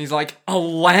up. He's like, a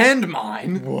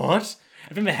landmine? What?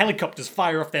 And then the helicopters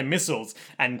fire off their missiles,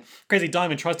 and Crazy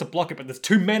Diamond tries to block it, but there's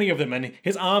too many of them, and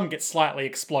his arm gets slightly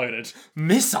exploded.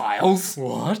 Missiles?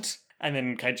 What? And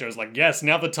then Keicho's like, yes,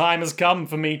 now the time has come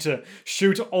for me to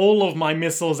shoot all of my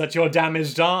missiles at your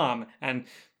damaged arm. And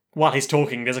while he's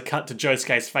talking, there's a cut to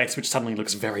Josuke's face, which suddenly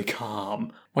looks very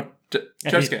calm. What?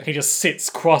 And Josuke? he just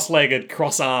sits cross-legged,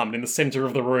 cross-armed in the center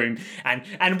of the room.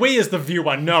 And we as the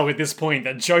viewer know at this point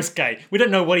that Josuke, we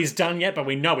don't know what he's done yet, but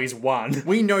we know he's won.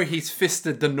 We know he's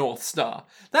fisted the North Star.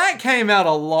 That came out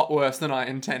a lot worse than I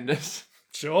intended.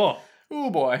 Sure. Oh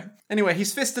boy. Anyway,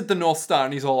 he's fisted the North Star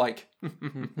and he's all like,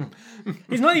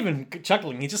 He's not even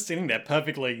chuckling, he's just sitting there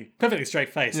perfectly straight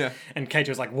face. Yeah. And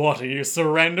Keicho's like, what, are you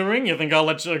surrendering? You think I'll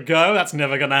let you go? That's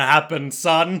never gonna happen,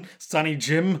 son. Sonny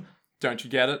Jim. don't you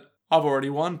get it? I've already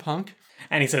won, punk.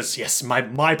 And he says, yes,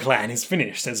 my plan is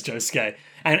finished, says Josuke.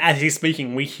 And as he's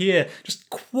speaking, we hear just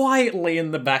quietly in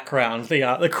the background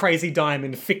the Crazy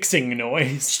Diamond fixing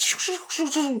noise.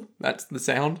 That's the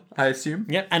sound, I assume.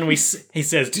 Yep, and he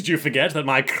says, did you forget that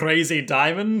my Crazy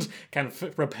Diamond can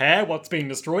repair what's being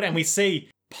destroyed? And we see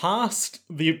past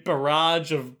the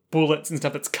barrage of bullets and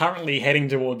stuff that's currently heading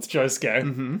towards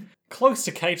Josuke, close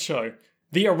to Keicho,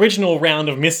 the original round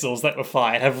of missiles that were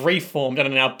fired have reformed and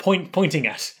are now pointing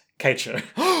at Keicho.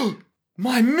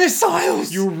 My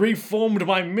missiles! You reformed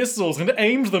my missiles and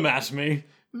aimed them at me.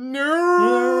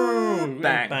 No!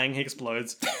 Bang. Bang, he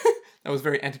explodes. That was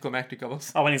very anticlimactic of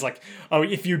us. Oh, and he's like, oh,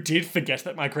 if you did forget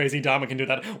that my Crazy Diamond can do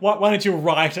that, why don't you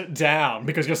write it down?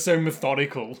 Because you're so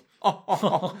methodical.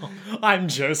 I'm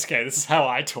Josuke, this is how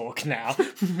I talk now.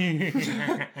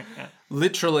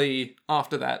 Literally,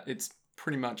 after that, it's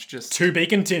pretty much just... To be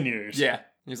continued. Yeah.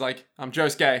 He's like, I'm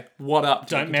Josuke, what up?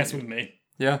 Don't mess with me.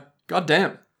 Yeah. God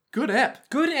damn. Good app.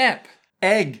 Good app.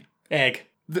 Egg. Egg.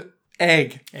 The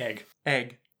egg. Egg.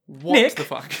 Egg. What Nick? the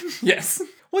fuck? Yes.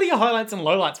 What are your highlights and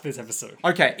lowlights for this episode?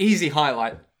 Okay, easy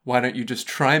highlight. Why don't you just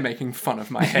try making fun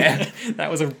of my hair? That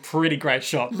was a pretty great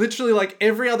shot. Literally, like,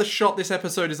 every other shot this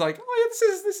episode is like, oh yeah,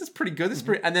 this is pretty good. This is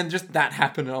pretty... And then just that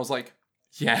happened and I was like,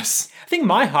 yes. I think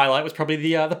my highlight was probably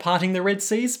the parting the Red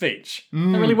Sea speech.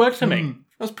 That really worked for me.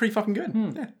 That was pretty fucking good.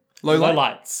 Yeah. Low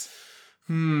light. Lowlights.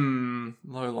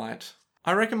 Low light.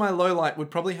 I reckon my low light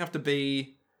would probably have to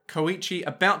be Koichi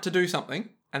about to do something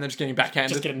and then just getting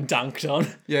backhanded. Just getting dunked on.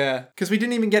 Yeah. Because we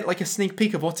didn't even get like a sneak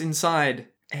peek of what's inside.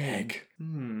 Egg.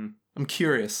 I'm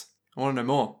curious. I want to know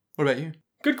more. What about you?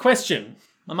 Good question.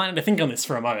 I might need to think on this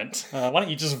for a moment. Why don't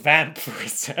you just vamp for a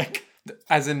sec?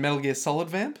 As in Metal Gear Solid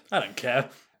vamp? I don't care.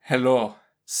 Hello,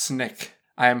 Snake.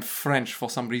 I am French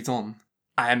for some reason.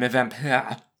 I am a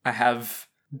vampire. I have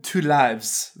 2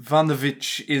 lives, one of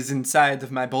which is inside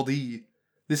of my body.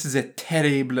 This is a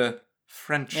terrible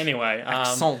French Anyway,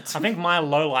 accent. I think my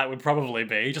low light would probably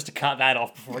be, just to cut that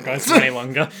off before it goes any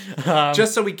longer.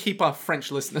 Just so we keep our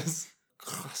French listeners.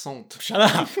 Croissant. Shut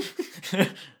up.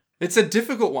 It's a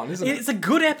difficult one, isn't it? It's a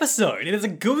good episode. It is a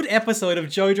good episode of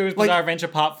JoJo's Bizarre Adventure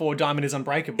Part 4 Diamond is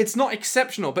Unbreakable. It's not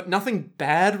exceptional, but nothing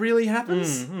bad really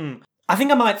happens. I think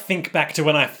I might think back to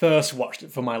when I first watched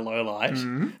it for my low light,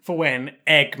 for when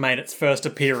Egg made its first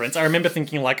appearance. I remember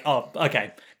thinking like, oh,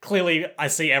 okay, clearly I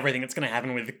see everything that's going to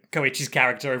happen with Koichi's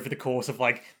character over the course of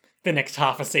like the next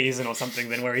half a season or something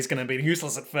then where he's going to be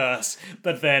useless at first,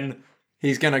 but then...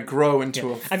 He's going to grow into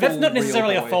a full And that's not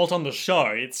necessarily real a boy. fault on the show,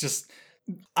 it's just...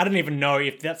 I don't even know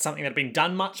if that's something that had been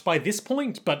done much by this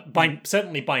point, but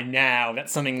certainly by now,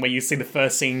 that's something where you see the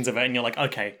first scenes of it and you're like,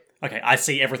 okay, I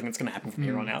see everything that's going to happen from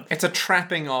here on out. It's a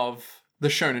trapping of the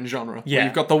shonen genre. Yeah. Where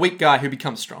you've got the weak guy who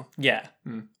becomes strong. Yeah.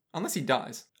 Unless he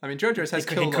dies. I mean, JoJo's has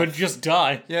He killed could off... just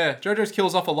die. Yeah, JoJo's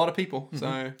kills off a lot of people,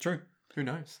 so True. who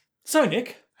knows? So,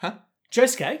 Nick, Huh?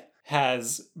 Josuke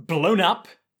has blown up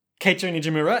Keicho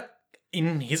Nijimura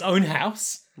in his own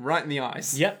house. Right in the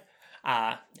eyes. Yep.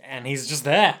 And he's just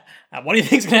there. What do you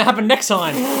think's going to happen next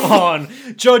time on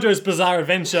JoJo's Bizarre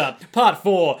Adventure Part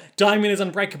 4 Diamond is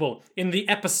Unbreakable in the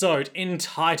episode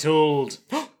entitled...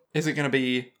 Is it going to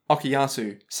be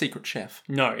Okuyasu, Secret Chef?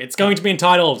 No, it's going to be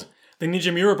entitled The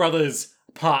Nijimura Brothers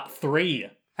Part 3.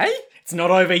 Hey? It's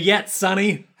not over yet,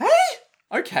 Sonny. Hey?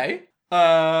 Okay.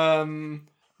 Well,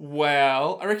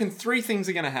 I reckon 3 things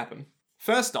are going to happen.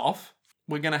 First off,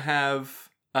 we're going to have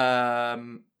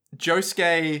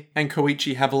Josuke and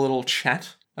Koichi have a little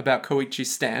chat about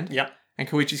Koichi's stand. Yep. And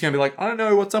Koichi's going to be like, I don't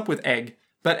know what's up with Egg,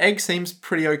 but Egg seems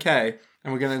pretty okay.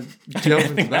 And we're going to delve I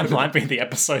into think that. that might be the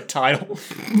episode title.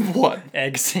 What?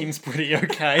 Egg seems pretty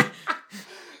okay.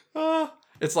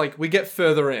 It's like we get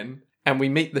further in and we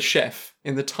meet the chef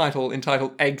in the title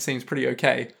entitled Egg Seems Pretty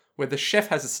Okay, where the chef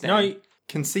has a stand. No,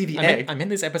 can see the I egg. meant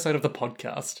this episode of the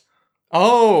podcast.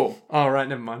 Oh, right,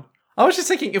 never mind. I was just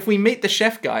thinking, if we meet the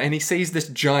chef guy and he sees this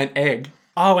giant egg,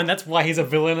 Oh, and that's why he's a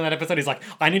villain in that episode. He's like,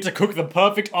 I need to cook the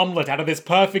perfect omelette out of this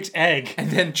perfect egg. and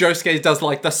then Josuke does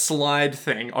like the slide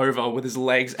thing over with his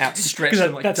legs outstretched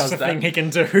and like That's does the that. thing he can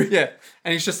do. Yeah,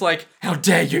 and he's just like, how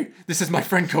dare you? This is my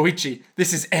friend Koichi.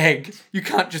 This is egg. You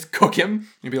can't just cook him.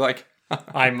 You'd be like,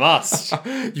 I must.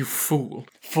 you fool.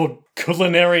 For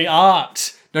culinary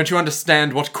art. Don't you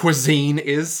understand what cuisine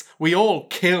is? We all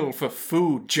kill for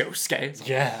food, Josuke.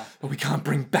 Yeah. But we can't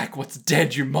bring back what's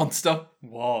dead, you monster.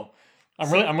 Whoa.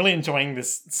 I'm really enjoying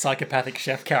this psychopathic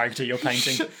chef character you're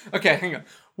painting. Okay, hang on.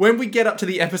 When we get up to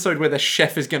the episode where the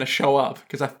chef is going to show up,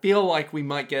 because I feel like we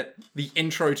might get the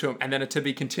intro to him and then a to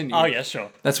be continued. Oh, yeah,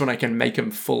 sure. That's when I can make him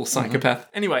full psychopath.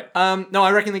 Anyway, no, I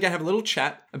reckon they're going to have a little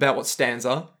chat about what stands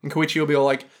are. And Koichi will be all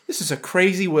like, this is a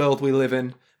crazy world we live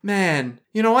in. Man,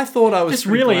 I thought I was This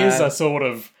pretty really glad. is a sort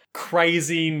of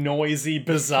crazy, noisy,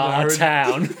 bizarre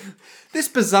town. This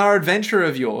bizarre adventure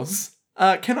of yours,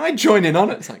 can I join in on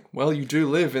it? It's like, well, you do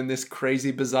live in this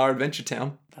crazy, bizarre adventure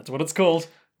town. That's what it's called.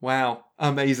 Wow,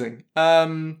 amazing.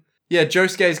 Yeah,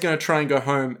 Josuke is going to try and go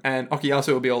home, and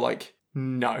Okuyasu will be all like,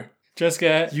 no.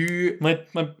 Josuke, You...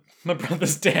 my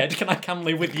brother's dead. Can I come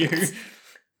live with you?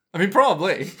 I mean,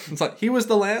 probably. It's like, he was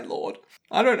the landlord.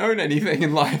 I don't own anything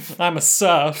in life. I'm a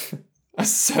serf. A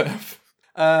serf.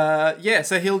 Yeah,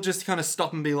 so he'll just kind of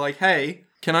stop and be like, hey,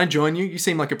 can I join you? You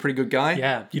seem like a pretty good guy.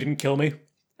 Yeah, you didn't kill me.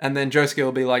 And then Josuke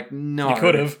will be like, no. You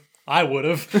could have. I would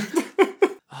have.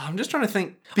 I'm just trying to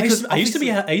think. I used to be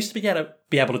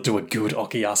able to do a good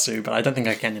Okuyasu, but I don't think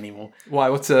I can anymore. Why?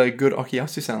 What's a good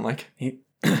Okuyasu sound like? He-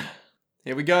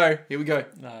 Here we go.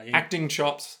 he- Acting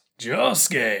chops.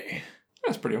 Josuke.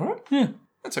 That's pretty alright. Yeah.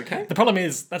 That's okay. The problem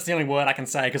is, that's the only word I can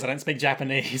say because I don't speak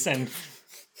Japanese, and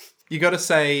You gotta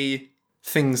say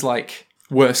things like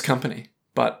worse company,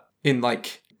 but in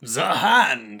like, the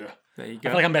hand. there you I go.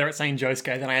 feel like I'm better at saying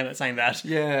Josuke than I am at saying that.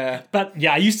 Yeah. But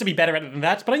yeah, I used to be better at it than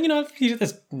that, but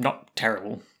it's not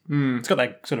terrible. It's got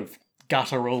that sort of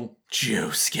guttural,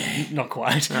 Josuke. not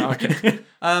quite. Oh, okay.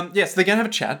 Yes, they're gonna have a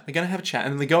chat.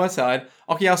 And then they go outside.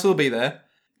 Okuyasu will be there.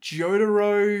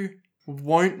 Jotaro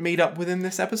won't meet up with him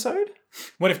this episode.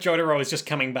 What if Jotaro is just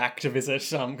coming back to visit?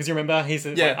 Because you remember, he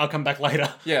said, Yeah. I'll come back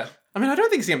later. Yeah. I mean, I don't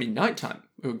think it's gonna be nighttime.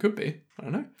 It could be. I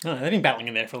don't know. Oh, they've been battling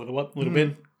in there for a little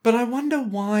bit. But I wonder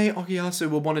why Okuyasu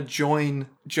will want to join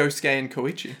Josuke and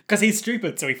Koichi. Because he's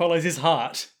stupid, so he follows his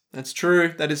heart. That's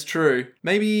true. That is true.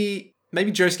 Maybe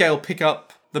Josuke will pick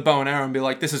up the bow and arrow and be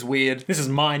like, this is weird. This is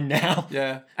mine now.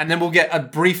 Yeah. And then we'll get a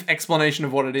brief explanation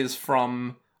of what it is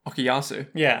from Okuyasu.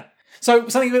 Yeah. So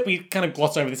something that we kind of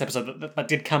glossed over this episode that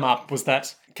did come up was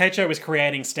that Keicho was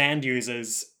creating stand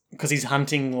users because he's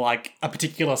hunting like a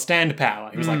particular stand power.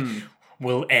 He was like,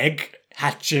 will egg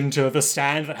hatch into the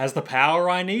stand that has the power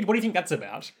I need? What do you think that's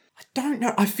about? I don't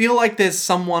know. I feel like there's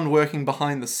someone working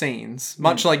behind the scenes,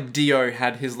 much like Dio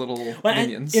had his little Well, and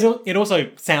minions. it also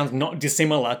sounds not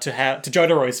dissimilar to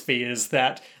Jotaro's fears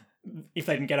that if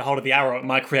they didn't get a hold of the arrow, it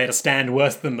might create a stand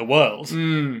worse than the world.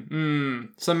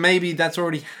 So maybe that's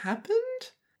already happened?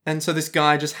 And so this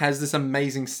guy just has this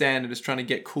amazing stand and is trying to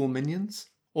get cool minions?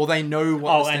 Or they know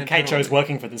what Oh, the and stand Keicho's power is.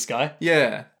 working for this guy.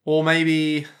 Yeah. Or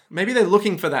maybe they're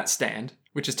looking for that stand,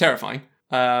 which is terrifying.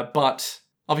 But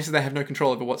obviously they have no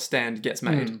control over what stand gets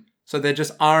made. So they're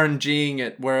just RNGing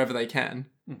it wherever they can.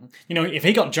 You know, if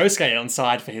he got Josuke on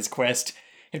side for his quest,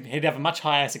 he'd have a much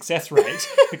higher success rate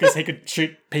because he could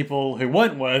shoot people who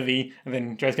weren't worthy and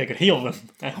then Josuke could heal them.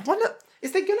 I wonder,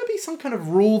 is there going to be some kind of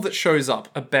rule that shows up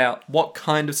about what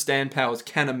kind of stand powers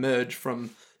can emerge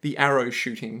from the arrow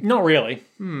shooting? Not really.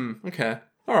 Okay.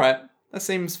 All right. That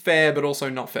seems fair, but also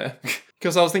not fair.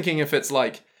 Because I was thinking if it's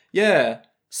like, yeah,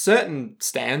 certain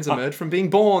stands emerge from being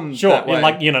born Sure, that way.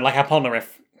 like how Polnareff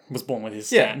was born with his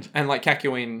stand. And like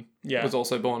Kakyoin Yeah. was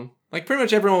also born. Like pretty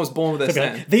much everyone was born with their They'd be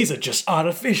stand. like, these are just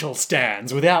artificial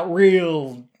stands without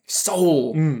real...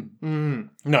 Soul. No,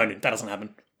 that doesn't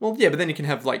happen. Well, yeah, but then you can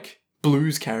have like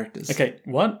blues characters. Okay,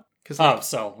 what? 'Cause, Oh,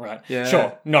 so, right. Yeah.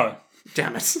 Sure, no.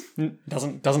 Damn it.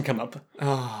 Doesn't come up.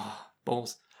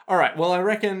 Balls. All right, well, I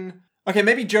reckon... Okay,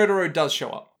 maybe Jotaro does show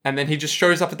up. And then he just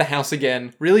shows up at the house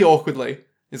again, really awkwardly.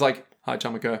 He's like, hi,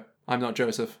 Tamako. I'm not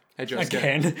Joseph. Hey, Joseph.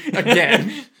 Again.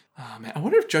 Again. Oh, man. I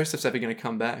wonder if Joseph's ever going to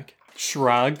come back.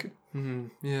 Shrug.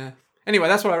 Yeah. Anyway,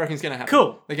 that's what I reckon is going to happen.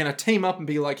 Cool. They're going to team up and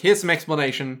be like, here's some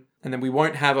explanation. And then we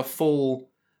won't have a full,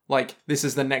 like, this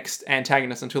is the next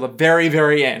antagonist until the very,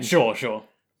 very end. Sure.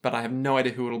 But I have no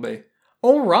idea who it'll be.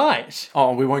 All right.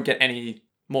 Oh, we won't get any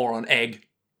more on Egg.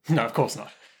 No, of course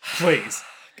not. Please.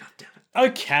 God damn it.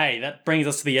 Okay, that brings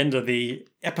us to the end of the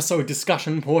episode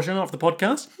discussion portion of the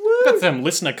podcast. Got some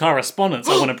listener correspondence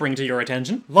I want to bring to your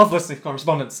attention. Love listening to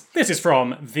correspondence. This is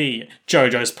from the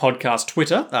JoJo's Podcast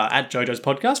Twitter, at JoJo's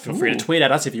Podcast. Feel free to tweet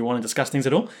at us if you want to discuss things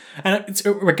at all. And it's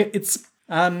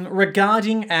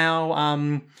regarding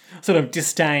our sort of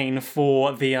disdain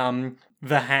for the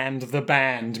Hand, the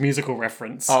Band musical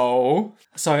reference. Oh.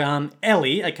 So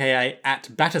Ellie, aka at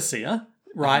Batterseer,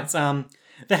 writes,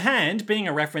 the hand, being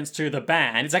a reference to the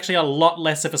band, is actually a lot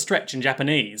less of a stretch in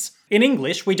Japanese. In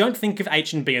English, we don't think of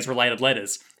H and B as related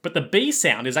letters, but the B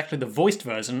sound is actually the voiced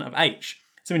version of H.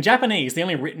 So in Japanese, the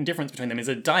only written difference between them is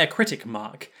a diacritic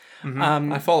mark.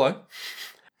 I follow.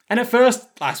 And at first,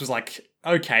 I was like,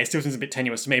 okay, still seems a bit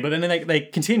tenuous to me, but then they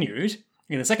continued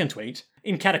in the second tweet.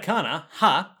 In katakana,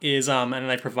 ha is, and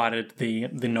they provided the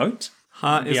note.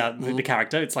 Ha is... the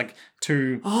character. It's like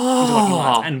two interlocking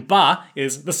lines. And ba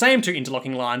is the same two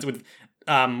interlocking lines with...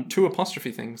 two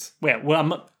apostrophe things.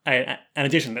 an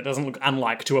addition that doesn't look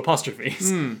unlike two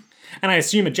apostrophes. And I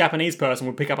assume a Japanese person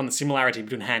would pick up on the similarity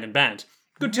between hand and band.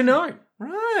 Good to know.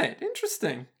 Right,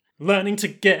 interesting. Learning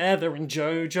together in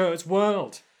JoJo's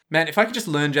world. Man, if I could just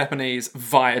learn Japanese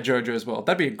via JoJo's World,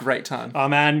 that'd be a great time. Oh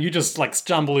man, you just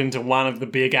stumble into one of the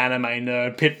big anime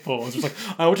nerd pitfalls. It's like,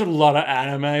 I watch a lot of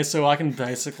anime, so I can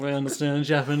basically understand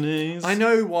Japanese. I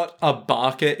know what a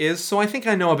baka is, so I think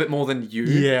I know a bit more than you.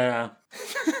 Yeah.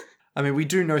 I mean, we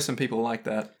do know some people like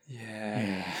that.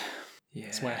 Yeah.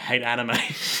 That's why I hate anime.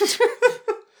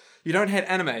 You don't hate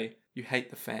anime, you hate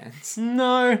the fans.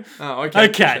 No. Oh, okay.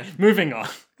 Okay, moving on.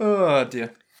 Oh,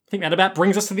 dear. I think that about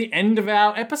brings us to the end of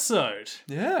our episode.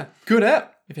 Yeah, good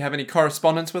app. If you have any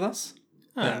correspondence with us,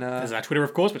 then... There's our Twitter,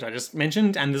 of course, which I just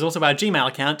mentioned, and there's also our Gmail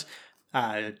account,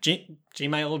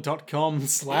 gmail.com/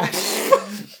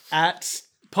 at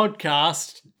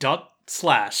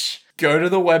podcast./ Go to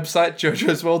the website,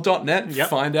 jojosworld.net, Yep.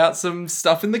 find out some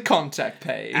stuff in the contact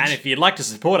page. And if you'd like to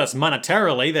support us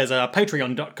monetarily, there's a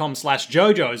patreon.com/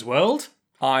 Jojo's World.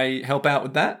 I help out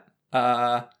with that.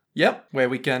 Yep, where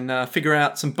we can figure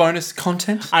out some bonus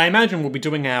content. I imagine we'll be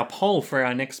doing our poll for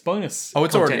our next bonus. Oh,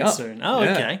 it's already up. Soon. Oh,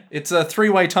 Yeah. okay. It's a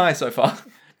 3-way tie so far.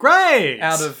 Great!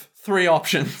 Out of 3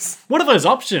 options. What are those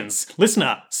options?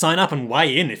 Listener, sign up and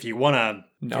weigh in if you want to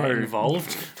get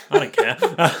involved. I don't care.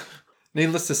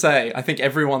 Needless to say, I think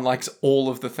everyone likes all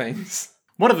of the things.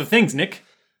 What are the things, Nick?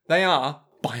 They are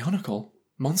Bionicle,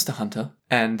 Monster Hunter,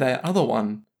 and their other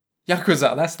one,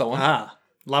 Yakuza. That's the one.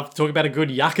 Love to talk about a good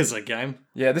Yakuza game.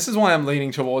 Yeah, this is why I'm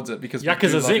leaning towards it, because we do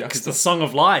Yakuza love 6, The Song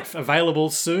of Life,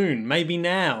 available soon, maybe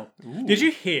now. Ooh. Did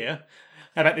you hear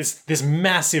about this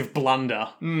massive blunder?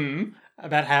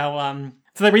 About how,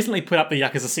 so they recently put up the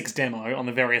Yakuza 6 demo on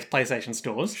the various PlayStation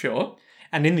stores. Sure.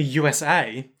 And in the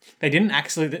USA, they didn't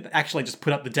actually just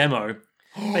put up the demo.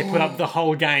 They put up the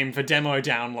whole game for demo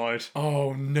download.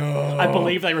 Oh, no. I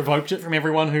believe they revoked it from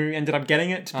everyone who ended up getting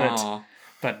it, Aw.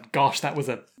 but gosh, that was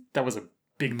a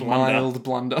big blunder. Mild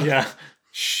blunder. Yeah.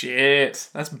 Shit.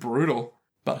 That's brutal,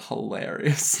 but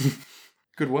hilarious.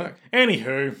 Good work.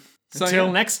 Anywho, So, until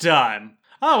yeah. next time.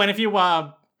 Oh, and if you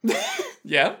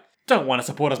Yeah? don't want to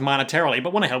support us monetarily,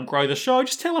 but want to help grow the show,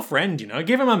 just tell a friend,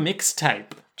 give them a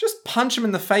mixtape. Just punch them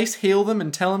in the face, heal them,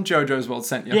 and tell them JoJo's World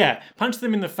sent you. Yeah, punch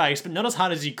them in the face, but not as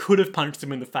hard as you could have punched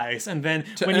them in the face, and then...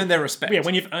 To earn their respect. Yeah,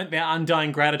 when you've earned their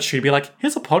undying gratitude, be like,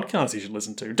 here's a podcast you should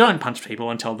listen to. Don't punch people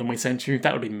and tell them we sent you.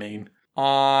 That would be mean.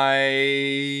 I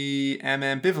am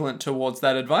ambivalent towards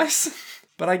that advice,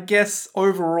 but I guess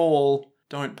overall,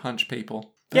 don't punch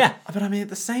people. Yeah. But I mean, at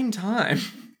the same time,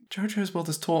 JoJo's World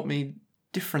has taught me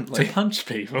differently. To punch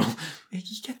people. You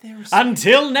get their respect.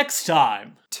 Until next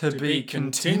time. To be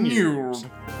continued.